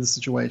reality of the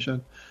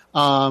situation.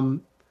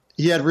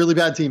 He had really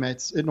bad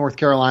teammates at North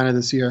Carolina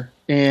this year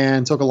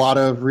and took a lot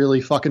of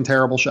really fucking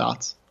terrible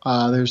shots.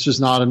 There's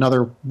just not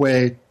another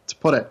way to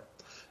put it.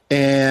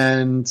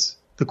 And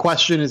the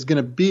question is going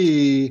to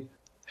be,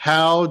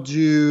 how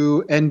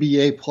do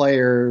NBA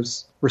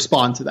players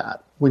respond to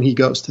that when he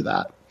goes to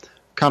that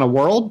kind of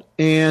world?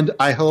 And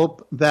I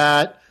hope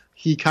that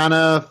he kind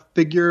of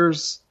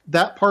figures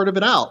that part of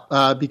it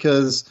out,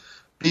 because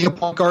being a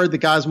point guard that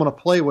guys want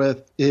to play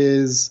with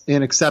is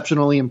an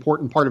exceptionally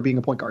important part of being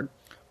a point guard.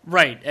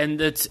 Right,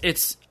 and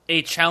it's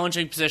a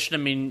challenging position. I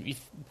mean, you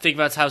think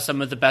about how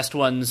some of the best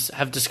ones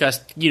have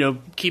discussed,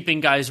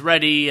 keeping guys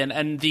ready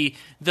and the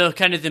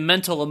kind of the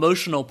mental,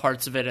 emotional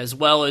parts of it, as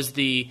well as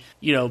the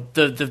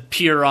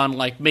pure on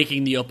like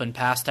making the open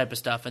pass type of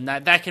stuff, and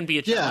that can be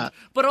a challenge. Yeah.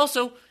 But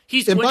also,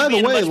 he's going to be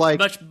in a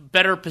much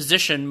better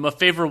position, a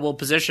favorable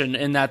position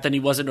in that than he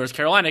was in North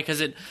Carolina,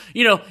 because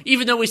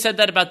even though we said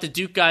that about the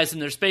Duke guys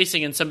and their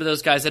spacing, and some of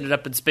those guys ended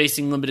up in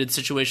spacing limited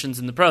situations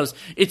in the pros,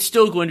 it's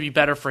still going to be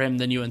better for him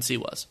than UNC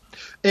was.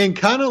 And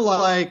kind of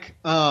like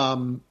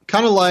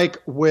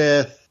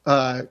with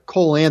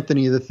Cole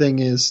Anthony, the thing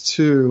is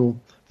too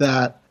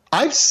that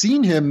I've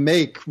seen him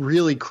make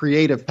really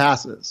creative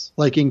passes,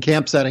 like in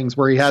camp settings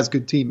where he has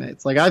good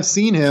teammates. Like I've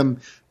seen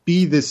him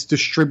be this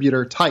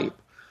distributor type.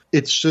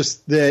 It's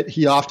just that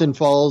he often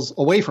falls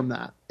away from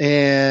that.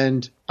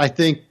 And I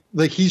think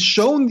like he's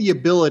shown the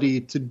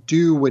ability to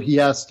do what he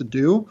has to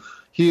do.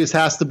 He just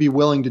has to be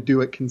willing to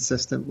do it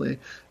consistently.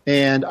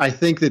 And I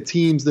think the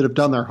teams that have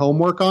done their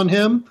homework on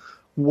him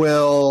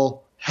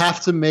will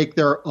have to make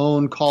their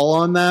own call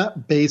on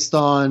that based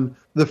on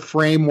the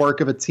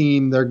framework of a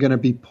team they're going to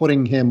be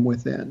putting him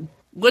within.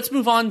 Let's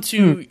move on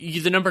to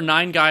the number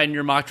 9 guy in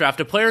your mock draft,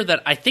 a player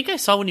that I think I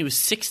saw when he was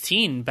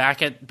 16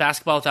 back at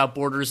Basketball Without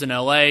Borders in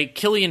LA,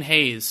 Killian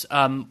Hayes.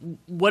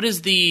 What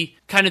is the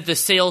kind of the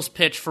sales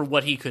pitch for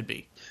what he could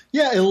be?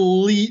 Yeah,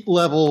 elite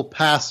level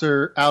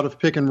passer out of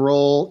pick and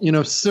roll,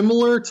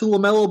 similar to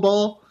LaMelo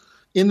Ball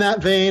in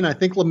that vein. I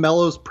think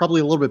LaMelo's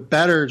probably a little bit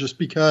better just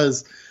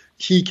because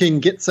he can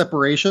get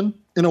separation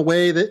in a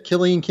way that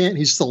Killian can't.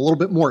 He's just a little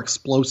bit more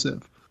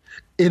explosive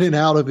in and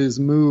out of his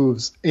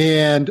moves.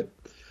 And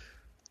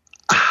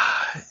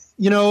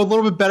a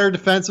little bit better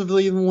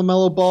defensively than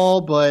LaMelo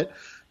Ball, but,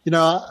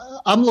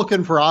 I'm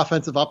looking for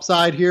offensive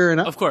upside here.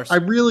 And of course, I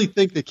really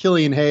think that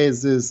Killian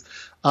Hayes is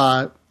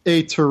a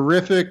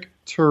terrific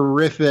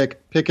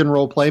pick and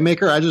roll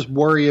playmaker. I just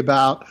worry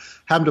about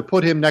having to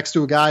put him next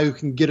to a guy who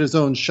can get his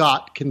own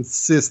shot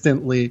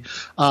consistently.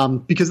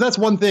 Because that's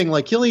one thing,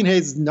 like Killian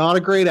Hayes is not a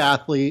great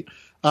athlete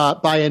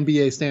by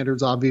NBA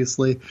standards,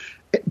 obviously,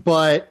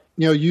 but,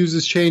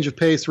 uses change of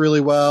pace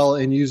really well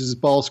and uses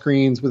ball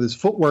screens with his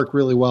footwork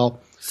really well.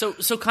 So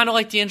kind of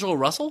like D'Angelo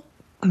Russell?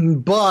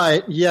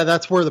 But, yeah,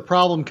 that's where the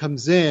problem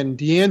comes in.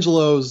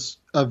 D'Angelo's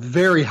a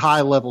very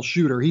high-level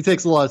shooter. He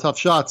takes a lot of tough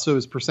shots, so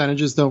his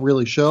percentages don't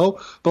really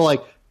show. But,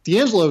 like,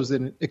 D'Angelo's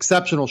an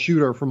exceptional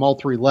shooter from all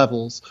three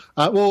levels.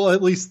 At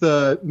least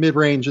the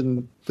mid-range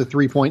and the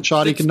three-point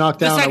shot he can knock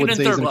down, I would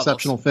say he's an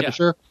exceptional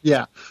finisher.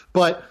 Yeah.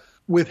 But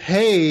with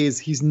Hayes,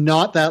 he's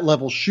not that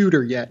level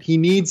shooter yet. He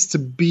needs to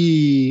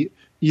be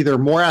either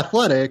more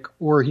athletic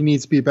or he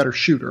needs to be a better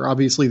shooter.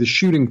 Obviously, the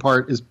shooting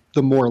part is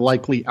the more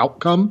likely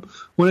outcome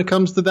when it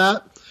comes to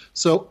that.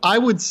 So I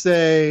would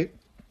say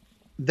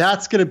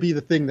that's going to be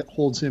the thing that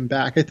holds him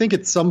back. I think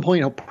at some point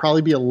he'll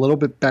probably be a little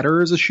bit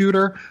better as a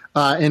shooter.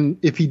 And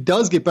if he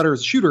does get better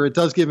as a shooter, it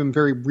does give him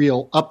very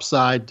real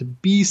upside to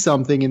be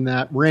something in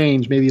that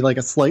range, maybe like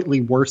a slightly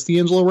worse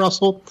D'Angelo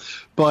Russell.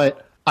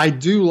 But I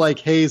do like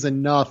Hayes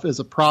enough as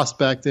a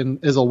prospect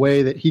and as a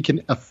way that he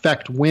can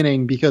affect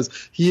winning because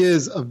he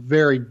is a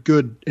very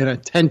good and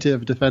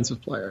attentive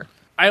defensive player.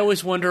 I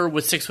always wonder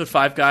with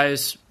 6'5"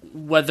 guys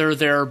whether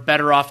they're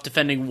better off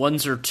defending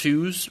ones or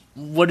twos.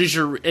 What is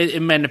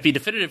it may not be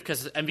definitive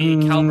because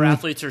NBA caliber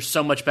athletes are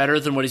so much better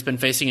than what he's been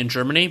facing in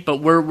Germany, but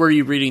where were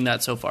you reading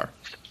that so far?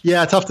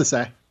 Yeah, tough to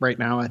say right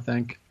now, I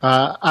think.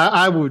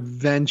 I would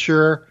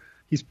venture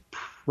he's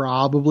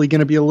probably going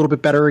to be a little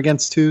bit better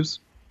against twos,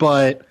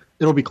 but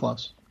it'll be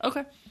close.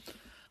 Okay.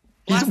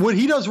 What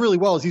he does really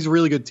well is he's a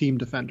really good team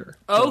defender.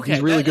 Oh, okay.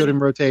 He's really good in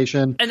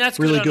rotation. And that's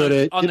really good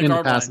at on the in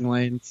the passing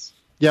lanes.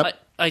 Yep.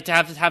 I like to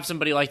have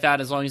somebody like that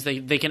as long as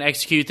they can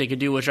execute, they can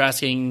do what you're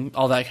asking,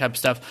 all that kind of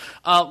stuff.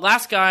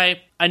 Last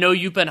guy, I know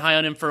you've been high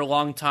on him for a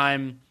long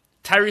time,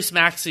 Tyrese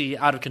Maxey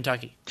out of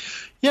Kentucky.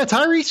 Yeah,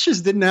 Tyrese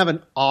just didn't have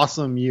an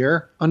awesome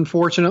year,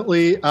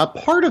 unfortunately.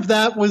 Part of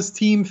that was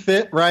team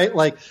fit, right?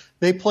 Like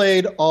they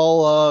played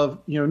all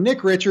of,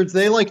 Nick Richards.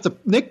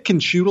 Nick can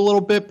shoot a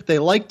little bit, but they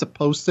like to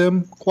post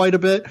him quite a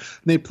bit. And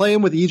they play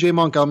him with EJ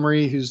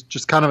Montgomery, who's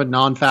just kind of a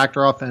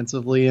non-factor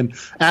offensively, and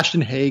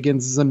Ashton Hagans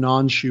is a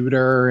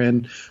non-shooter,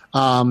 and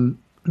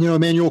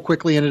Emmanuel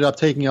quickly ended up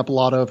taking up a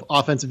lot of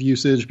offensive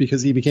usage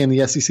because he became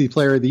the SEC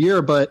Player of the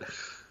Year. But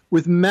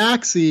with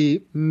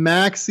Maxey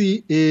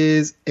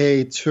is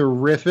a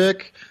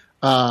terrific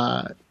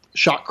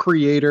shot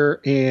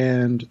creator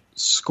and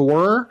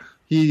scorer.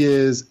 He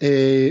is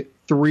a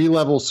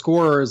 3-level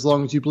scorer as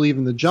long as you believe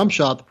in the jump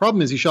shot. The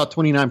problem is he shot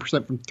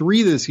 29% from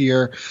 3 this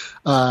year.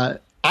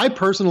 I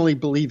personally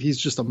believe he's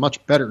just a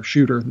much better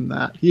shooter than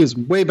that. He has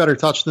way better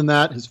touch than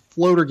that. His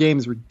floater game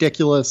is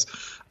ridiculous.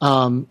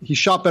 He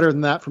shot better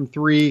than that from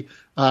 3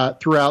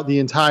 throughout the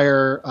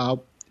entire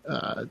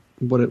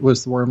what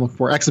was the word I'm looking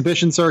for?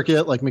 Exhibition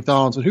circuit, like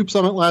McDonald's and Hoop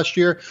Summit last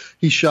year.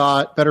 He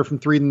shot better from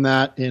 3 than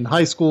that in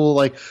high school.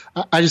 Like,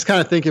 I just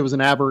kind of think it was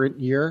an aberrant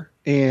year,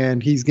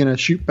 and he's going to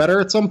shoot better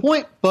at some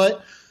point.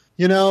 But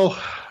it's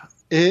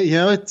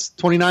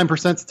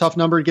 29% is a tough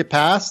number to get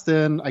past,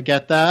 and I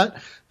get that.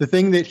 The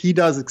thing that he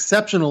does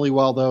exceptionally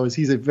well, though, is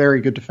he's a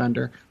very good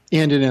defender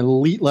and an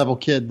elite level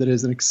kid that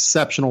is an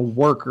exceptional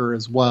worker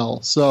as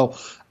well. So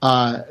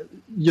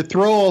you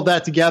throw all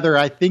that together,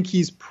 I think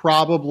he's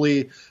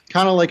probably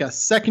kind of like a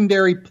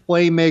secondary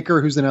playmaker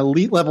who's an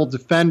elite level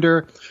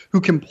defender who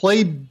can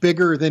play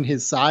bigger than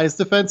his size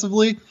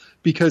defensively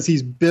because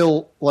he's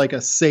built like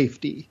a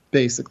safety,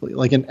 basically,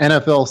 like an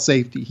NFL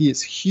safety. He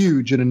is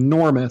huge and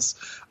enormous,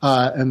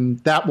 and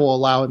that will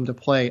allow him to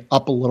play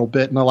up a little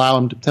bit and allow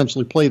him to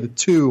potentially play the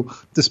 2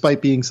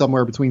 despite being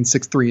somewhere between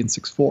 6'3" and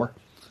 6'4".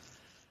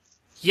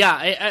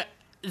 Yeah,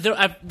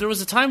 there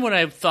was a time when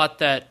I thought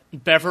that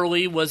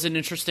Beverly was an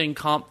interesting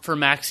comp for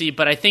Maxey,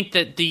 but I think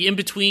that the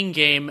in-between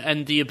game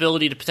and the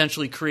ability to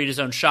potentially create his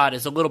own shot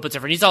is a little bit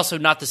different. He's also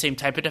not the same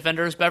type of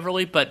defender as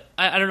Beverly, but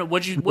I don't know.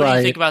 What do you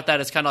think about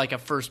that as kind of like a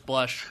first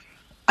blush?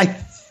 I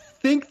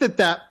think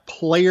that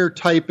player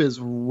type is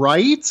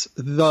right.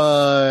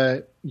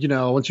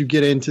 Once you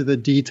get into the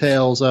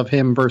details of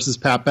him versus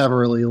Pat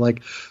Beverly,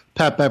 like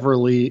Pat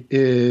Beverly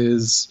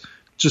is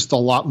just a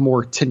lot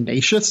more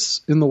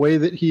tenacious in the way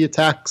that he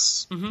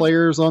attacks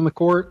players on the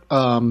court.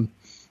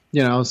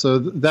 So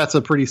that's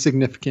a pretty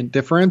significant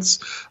difference.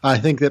 I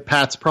think that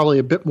Pat's probably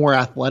a bit more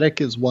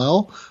athletic as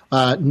well.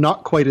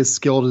 Not quite as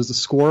skilled as a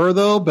scorer,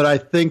 though, but I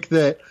think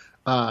that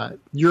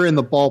you're in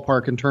the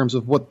ballpark in terms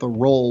of what the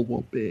role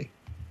will be.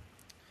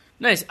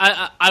 Nice.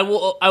 I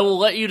will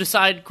let you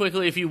decide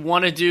quickly if you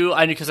want to do,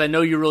 because I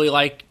know you really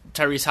like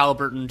Tyrese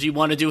Halliburton. Do you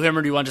want to do him,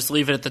 or do you want to just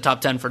leave it at the top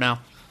 10 for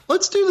now?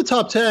 Let's do the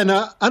top 10.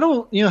 I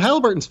don't,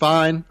 Halliburton's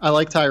fine. I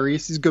like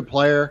Tyrese. He's a good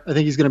player. I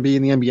think he's going to be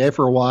in the NBA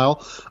for a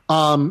while.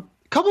 A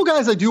couple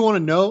guys I do want to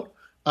note.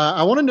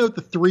 I want to note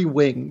the 3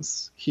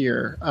 wings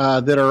here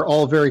that are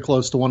all very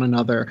close to one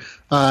another.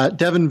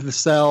 Devin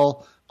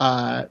Vassell,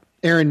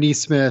 Aaron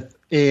Nesmith,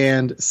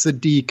 and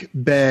Sadiq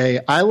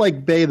Bey. I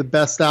like Bey the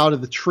best out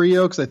of the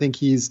trio because I think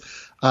he's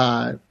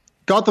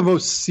got the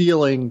most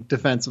ceiling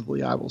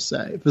defensively, I will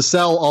say.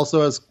 Vassell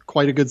also has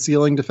quite a good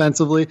ceiling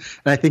defensively,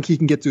 and I think he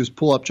can get to his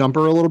pull-up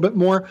jumper a little bit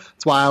more.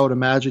 That's why I would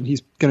imagine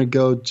he's going to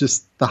go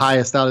just the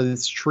highest out of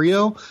this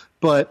trio.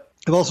 But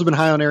I've also been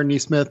high on Aaron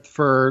Nesmith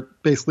for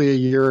basically a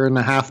year and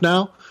a half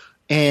now,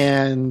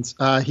 and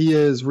he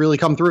has really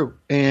come through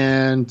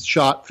and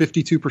shot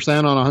 52%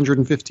 on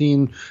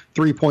 115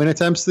 three-point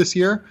attempts this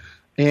year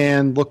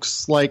and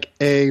looks like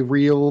a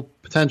real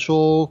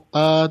potential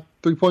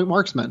three-point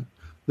marksman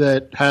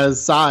that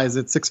has size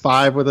at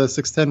 6'5" with a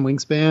 6'10"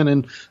 wingspan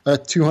and a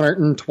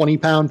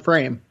 220-pound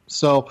frame.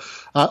 So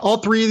all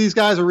 3 of these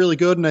guys are really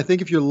good, and I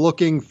think if you're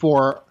looking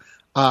for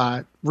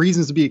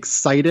reasons to be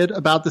excited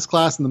about this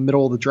class in the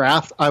middle of the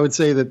draft, I would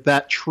say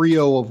that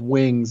trio of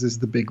wings is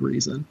the big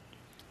reason.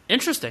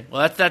 Interesting.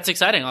 Well, that's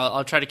exciting.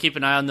 I'll try to keep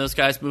an eye on those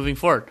guys moving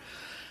forward.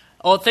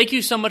 Oh, thank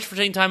you so much for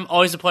taking time.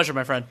 Always a pleasure,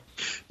 my friend.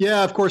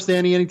 Yeah, of course,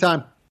 Danny,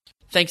 anytime.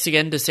 Thanks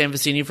again to Sam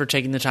Vecenie for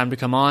taking the time to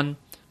come on.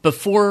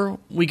 Before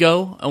we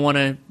go, I want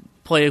to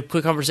play a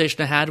quick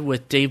conversation I had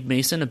with Dave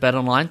Mason of Bet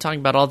Online, talking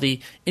about all the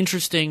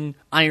interesting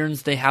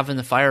irons they have in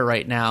the fire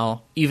right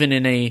now, even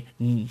in a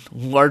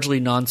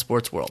largely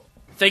non-sports world.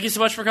 Thank you so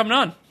much for coming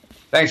on.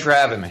 Thanks for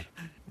having me.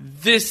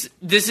 This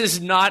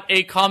is not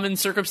a common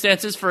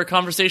circumstances for a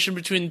conversation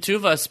between the two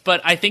of us,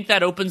 but I think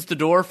that opens the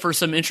door for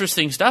some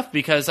interesting stuff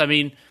because,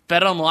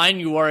 Bet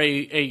Online, you are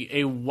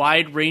a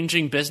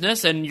wide-ranging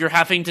business, and you're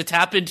having to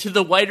tap into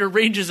the wider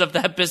ranges of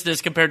that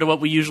business compared to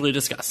what we usually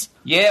discuss.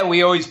 Yeah,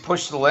 we always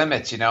push the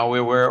limits.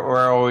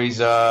 We're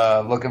always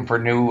looking for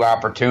new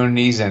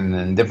opportunities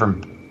and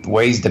different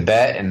ways to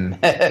bet, and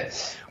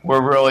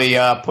we're really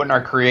putting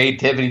our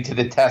creativity to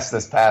the test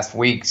this past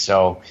week.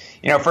 So,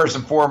 first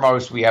and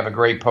foremost, we have a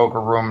great poker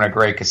room and a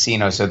great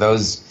casino, so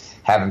those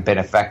haven't been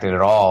affected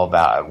at all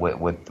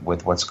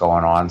with what's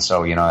going on.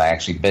 So,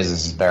 actually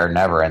business is better than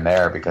ever in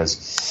there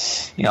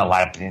because,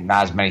 not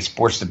as many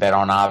sports to bet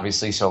on,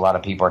 obviously, so a lot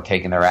of people are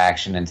taking their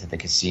action into the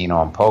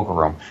casino and poker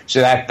room.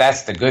 So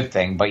that's the good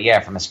thing. But,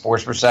 yeah, from a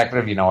sports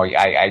perspective,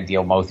 I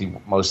deal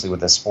mostly with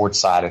the sports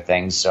side of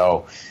things.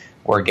 So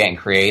we're getting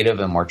creative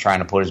and we're trying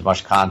to put as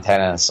much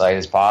content on the site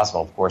as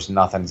possible. Of course,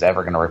 nothing's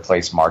ever going to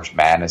replace March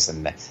Madness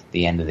and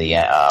the end of the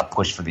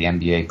push for the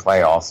NBA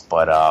playoffs.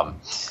 But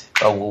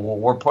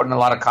we're putting a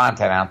lot of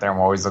content out there, and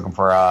we're always looking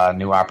for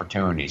new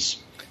opportunities.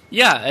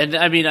 Yeah, and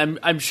I mean,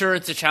 I'm sure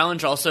it's a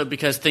challenge also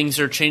because things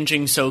are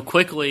changing so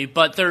quickly.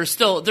 But there's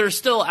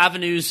still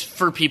avenues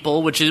for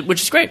people, which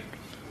is great.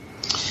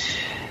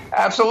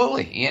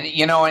 Absolutely.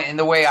 You know, in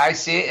the way I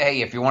see it,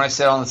 hey, if you want to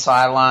sit on the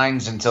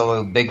sidelines until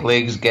the big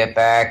leagues get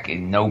back,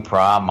 no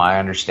problem. I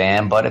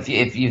understand. But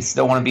if you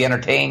still want to be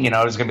entertained,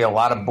 there's going to be a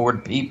lot of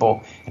bored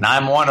people, and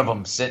I'm one of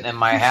them sitting in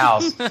my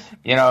house.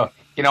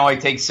 I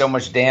take so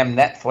much damn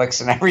Netflix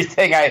and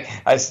everything.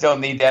 I still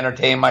need to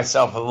entertain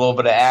myself with a little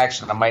bit of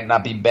action. I might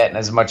not be betting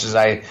as much as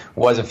I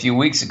was a few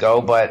weeks ago,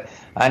 but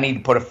I need to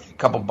put a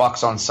couple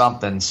bucks on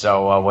something.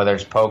 So whether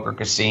it's poker,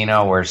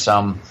 casino, or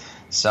some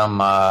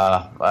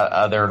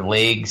other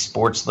league,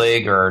 sports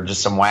league, or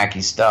just some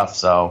wacky stuff.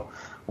 So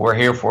we're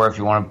here for it if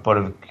you want to put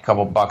a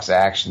couple bucks of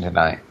action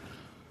tonight.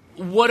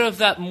 What of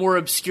that more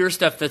obscure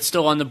stuff that's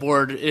still on the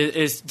board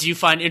is do you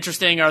find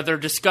interesting? Are there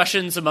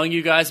discussions among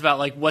you guys about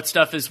like what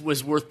stuff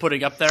was worth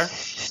putting up there?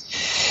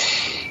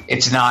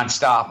 It's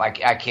nonstop.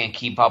 I can't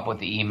keep up with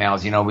the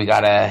emails. We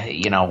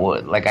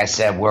gotta, like I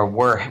said,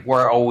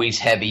 we're always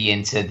heavy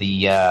into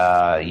the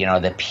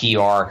the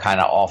PR kind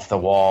of off the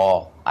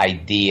wall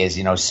ideas.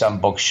 Some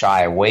books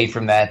shy away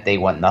from that. They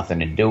want nothing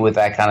to do with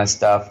that kind of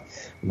stuff.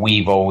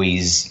 We've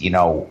always,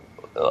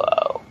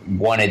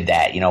 wanted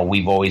that.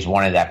 We've always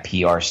wanted that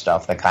PR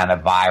stuff, the kind of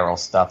viral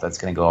stuff that's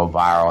going to go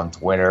viral on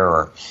Twitter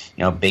or,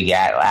 big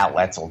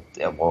outlets will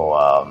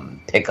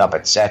pick up,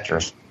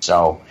 etc.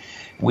 So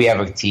we have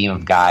a team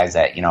of guys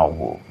that,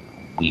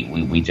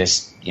 we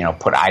just,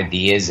 put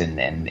ideas and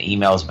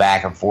emails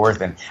back and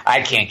forth, and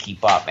I can't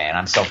keep up, man.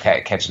 I'm still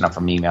catching up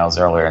from emails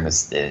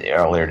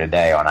earlier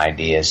today on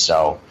ideas.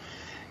 So,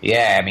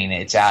 yeah, I mean,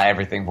 it's out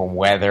everything from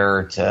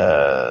weather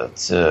to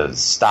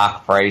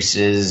stock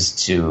prices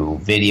to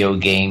video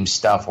game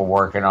stuff we're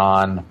working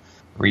on,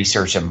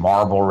 research and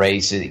marble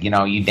races. You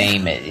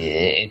name it,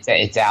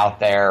 it's out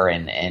there,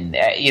 and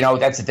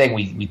that's the thing.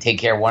 We take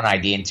care of one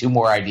idea, and two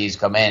more ideas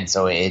come in,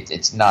 so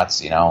it's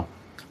nuts. Well,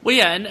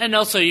 yeah, and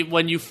also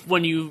when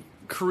you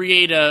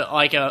create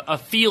a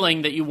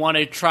feeling that you want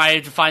to try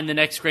to find the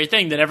next great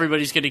thing, that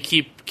everybody's going to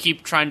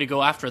keep trying to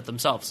go after it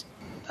themselves.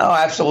 Oh,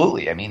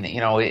 absolutely. I mean,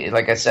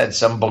 like I said,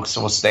 some books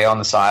will stay on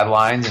the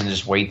sidelines and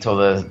just wait till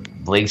the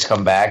leagues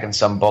come back, and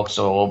some books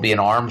will be an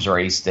arms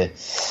race to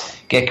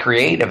get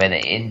creative,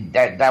 and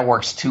that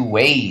works two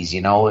ways.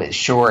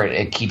 Sure,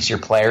 it keeps your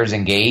players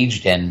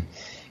engaged and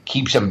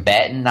keeps them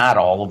betting. Not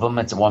all of them.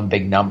 It's one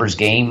big numbers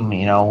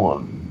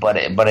game, but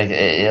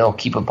it'll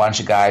keep a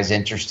bunch of guys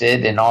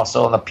interested, and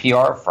also on the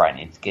PR front,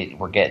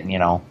 we're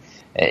getting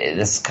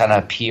this kind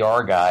of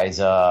PR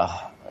guys.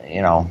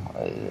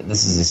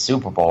 This is a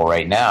Super Bowl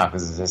right now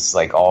because there's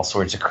like all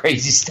sorts of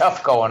crazy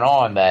stuff going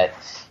on that,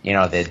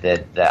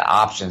 the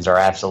options are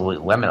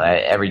absolutely limited.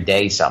 Every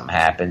day something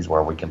happens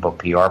where we can put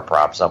PR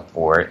props up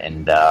for it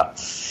and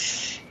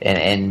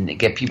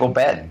get people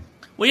betting.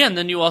 Well, yeah, and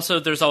then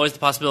there's always the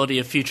possibility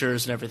of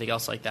futures and everything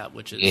else like that,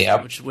 which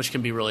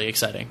can be really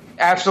exciting.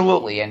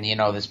 Absolutely, and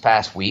this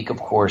past week, of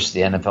course,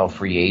 the NFL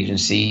free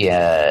agency,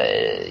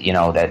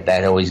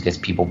 that always gets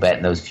people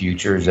betting those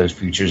futures. Those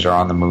futures are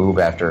on the move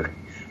after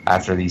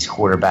these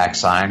quarterback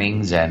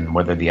signings, and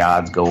whether the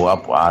odds go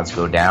up, odds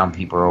go down,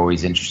 people are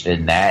always interested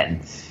in that.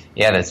 And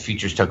yeah, those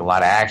futures took a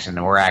lot of action,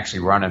 and we're actually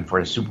running for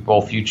the Super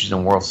Bowl futures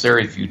and World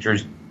Series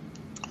futures.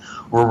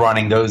 We're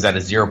running those at a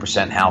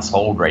 0%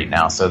 household right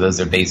now, so those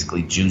are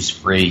basically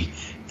juice-free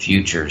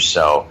futures.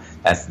 So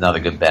that's another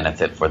good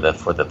benefit for the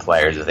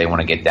players. If they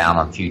want to get down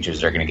on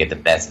futures, they're going to get the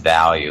best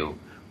value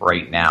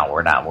right now.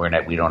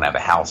 We don't have a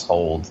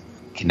household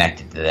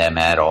connected to them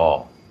at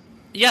all.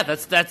 Yeah,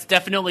 that's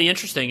definitely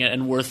interesting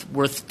and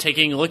worth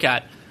taking a look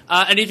at.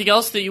 Anything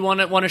else that you want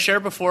to share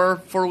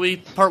before we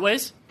part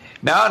ways?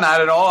 No,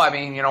 not at all. I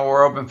mean,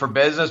 we're open for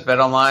business.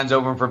 BetOnline's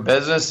open for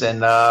business,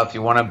 and if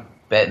you want to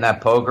bet in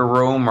that poker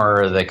room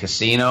or the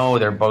casino,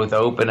 they're both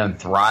open and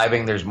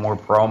thriving. There's more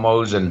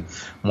promos and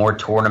more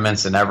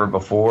tournaments than ever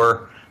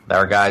before.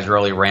 Our guys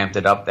really ramped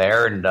it up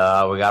there, and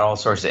we got all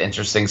sorts of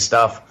interesting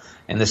stuff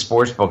in the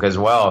sports book as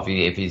well.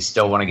 If you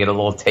still want to get a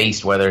little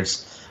taste, whether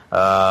it's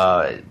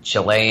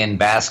Chilean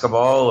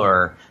basketball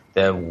or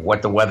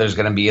what the weather's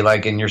going to be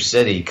like in your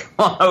city, come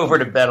on over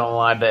to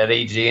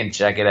betonline.ag and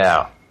check it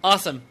out.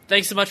 Awesome.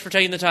 Thanks so much for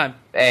taking the time.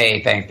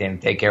 Hey, thanks, Dan.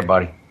 Take care,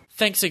 buddy.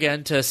 Thanks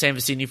again to Sam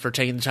Vecenie for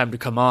taking the time to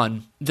come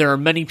on. There are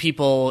many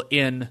people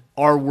in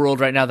our world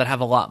right now that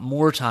have a lot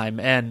more time,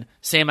 and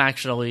Sam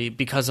actually,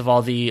 because of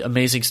all the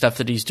amazing stuff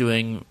that he's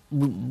doing,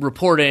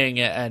 reporting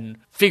and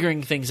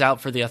figuring things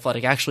out for The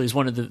Athletic, actually is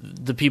one of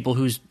the people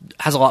who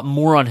has a lot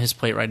more on his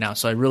plate right now.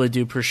 So I really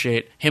do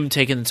appreciate him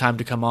taking the time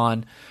to come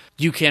on.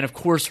 You can, of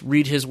course,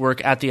 read his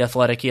work at The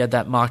Athletic. He had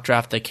that mock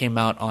draft that came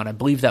out on, I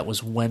believe that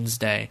was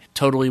Wednesday.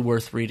 Totally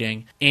worth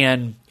reading.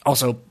 And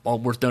also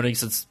worth noting,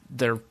 since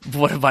they're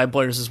one of my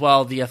employers as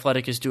well, The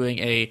Athletic is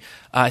doing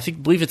I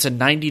believe it's a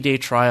 90-day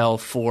trial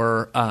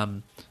for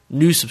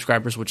new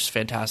subscribers, which is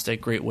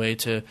fantastic. Great way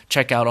to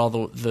check out all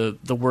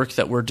the work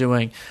that we're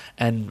doing.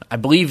 And I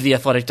believe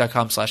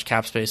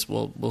theathletic.com/capspace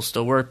will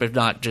still work, but if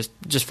not, just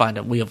find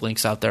it. We have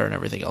links out there and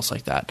everything else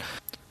like that.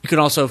 You can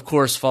also, of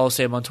course, follow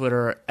Sam on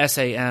Twitter,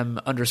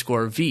 SAM_VECENIE.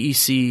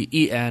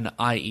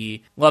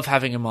 Love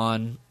having him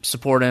on.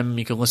 Support him.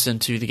 You can listen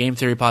to the Game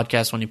Theory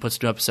podcast when he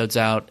puts new episodes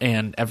out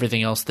and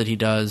everything else that he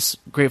does.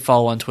 Great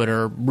follow on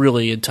Twitter.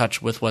 Really in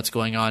touch with what's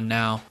going on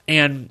now.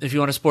 And if you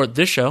want to support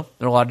this show,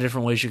 there are a lot of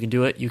different ways you can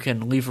do it. You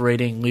can leave a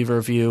rating, leave a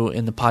review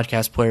in the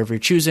podcast player of your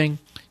choosing.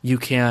 You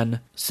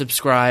can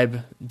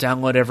subscribe,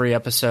 download every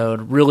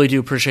episode. Really do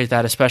appreciate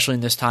that, especially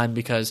in this time,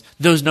 because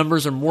those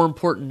numbers are more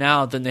important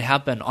now than they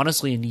have been,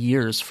 honestly, in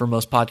years for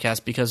most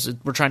podcasts, because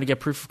we're trying to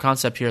get proof of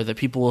concept here that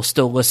people will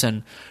still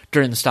listen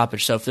during the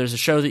stoppage. So if there's a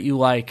show that you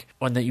like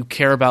or that you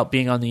care about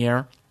being on the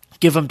air,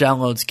 give them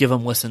downloads, give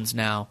them listens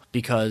now,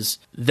 because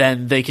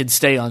then they can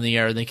stay on the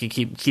air and they can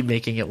keep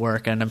making it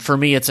work. And for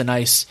me, it's a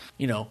nice,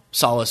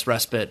 solace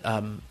respite.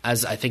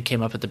 As I think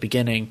came up at the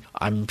beginning,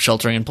 I'm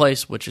sheltering in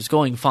place, which is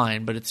going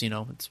fine, but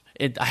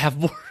I have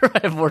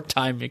more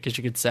time, because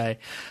you could say.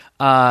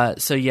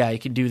 So yeah, you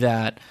can do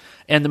that.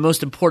 And the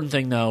most important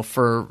thing, though,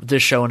 for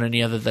this show and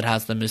any other that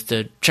has them is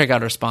to check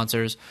out our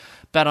sponsors.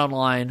 Bet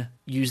Online,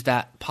 use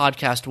that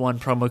podcast1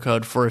 promo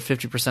code for a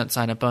 50%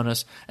 sign-up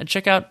bonus, and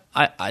check out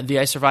the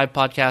I Survive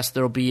podcast.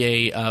 There will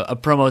be a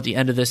promo at the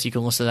end of this. You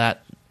can listen to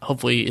that.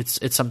 Hopefully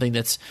it's something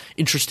that's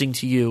interesting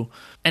to you.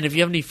 And if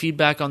you have any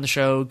feedback on the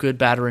show, good,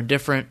 bad, or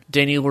indifferent,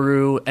 Danny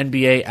LaRue,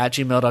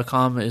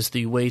 NBA@gmail.com is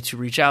the way to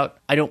reach out.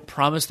 I don't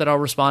promise that I'll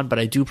respond, but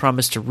I do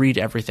promise to read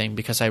everything,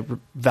 because I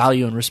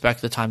value and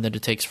respect the time that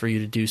it takes for you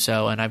to do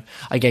so. And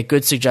I get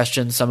good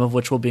suggestions, some of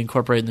which will be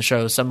incorporated in the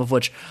show, some of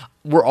which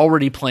were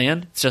already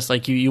planned. It's just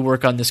like you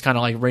work on this kind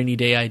of like rainy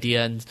day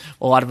idea, and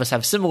a lot of us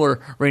have similar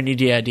rainy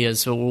day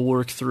ideas, so we'll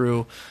work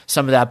through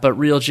some of that. But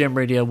Real Jam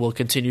Radio will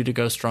continue to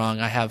go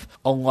strong. I have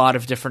a lot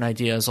of different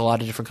ideas, a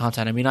lot of different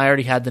content. I mean, I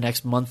already had the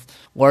next month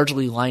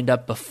largely lined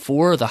up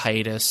before the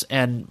hiatus,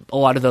 and a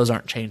lot of those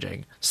aren't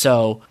changing.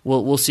 So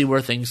we'll see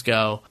where things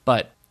go.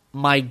 But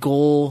my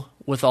goal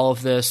with all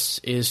of this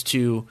is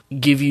to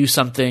give you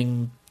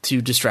something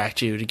to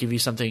distract you, to give you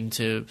something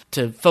to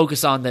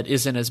focus on that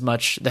isn't as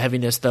much the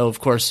heaviness, though, of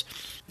course,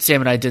 Sam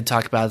and I did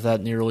talk about that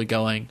in the early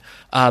going.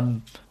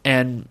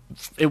 And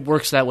it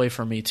works that way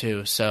for me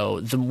too. So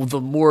the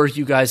more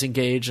you guys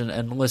engage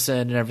and listen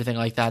and everything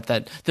like that,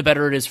 the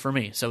better it is for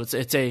me. So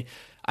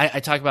I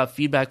talk about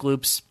feedback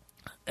loops,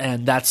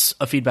 and that's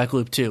a feedback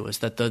loop too, is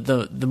that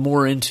the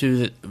more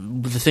into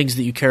the things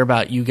that you care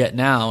about you get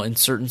now in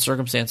certain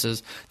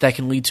circumstances, that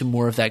can lead to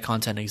more of that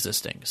content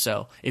existing.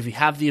 So if you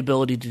have the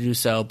ability to do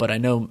so, but I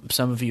know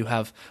some of you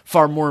have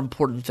far more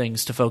important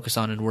things to focus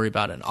on and worry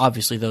about, and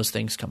obviously those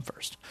things come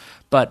first.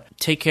 But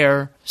take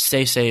care,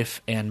 stay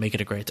safe, and make it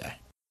a great day.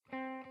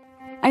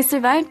 I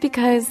survived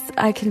because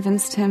I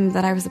convinced him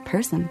that I was a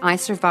person. I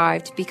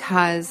survived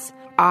because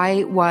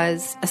I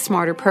was a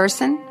smarter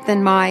person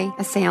than my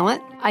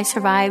assailant. I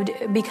survived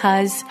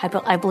because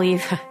I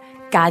believe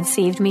God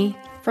saved me.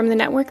 From the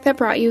network that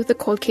brought you the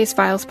Cold Case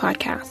Files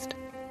podcast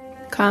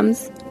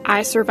comes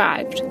I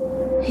Survived.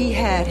 He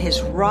had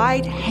his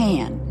right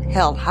hand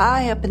held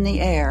high up in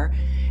the air,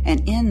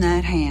 and in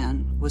that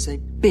hand was a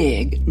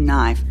big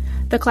knife.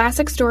 The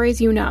classic stories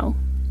you know.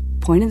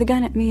 Pointed the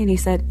gun at me and he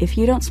said, "If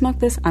you don't smoke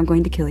this, I'm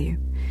going to kill you."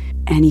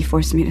 And he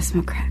forced me to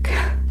smoke crack.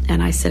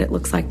 And I said, "It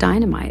looks like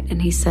dynamite."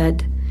 And he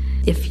said,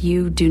 "If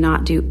you do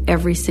not do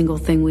every single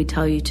thing we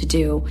tell you to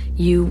do,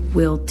 you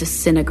will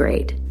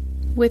disintegrate."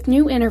 With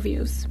new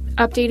interviews,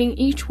 updating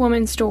each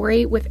woman's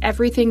story with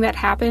everything that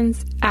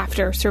happens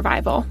after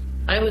survival.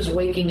 I was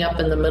waking up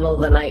in the middle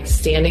of the night,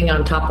 standing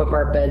on top of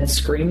our bed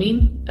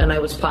screaming, and I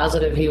was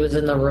positive he was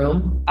in the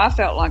room. I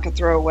felt like a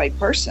throwaway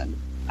person.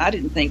 I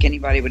didn't think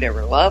anybody would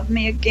ever love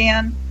me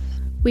again.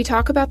 We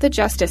talk about the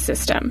justice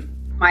system.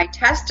 My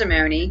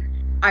testimony,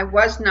 I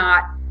was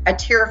not a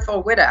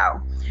tearful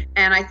widow.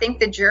 And I think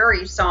the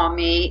jury saw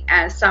me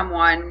as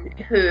someone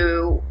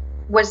who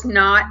was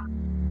not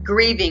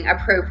grieving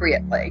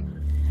appropriately.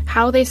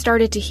 How they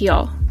started to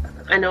heal.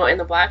 I know in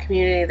the Black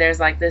community, there's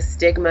like this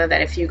stigma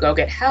that if you go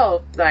get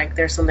help, like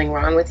there's something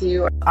wrong with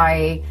you.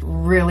 I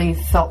really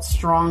felt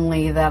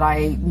strongly that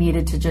I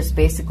needed to just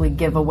basically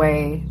give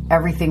away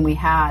everything we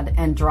had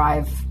and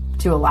drive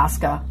to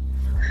Alaska.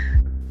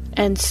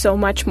 And so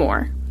much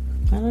more.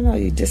 I don't know,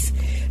 you just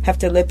have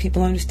to let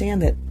people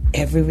understand that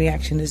every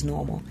reaction is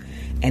normal.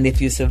 And if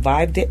you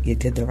survived it, you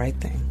did the right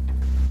thing.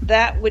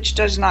 That which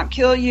does not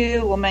kill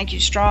you will make you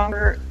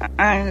stronger.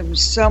 I am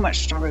so much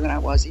stronger than I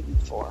was even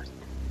before.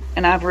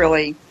 And I've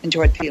really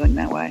enjoyed feeling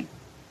that way.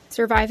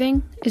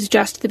 Surviving is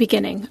just the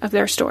beginning of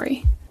their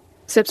story.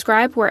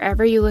 Subscribe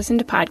wherever you listen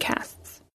to podcasts.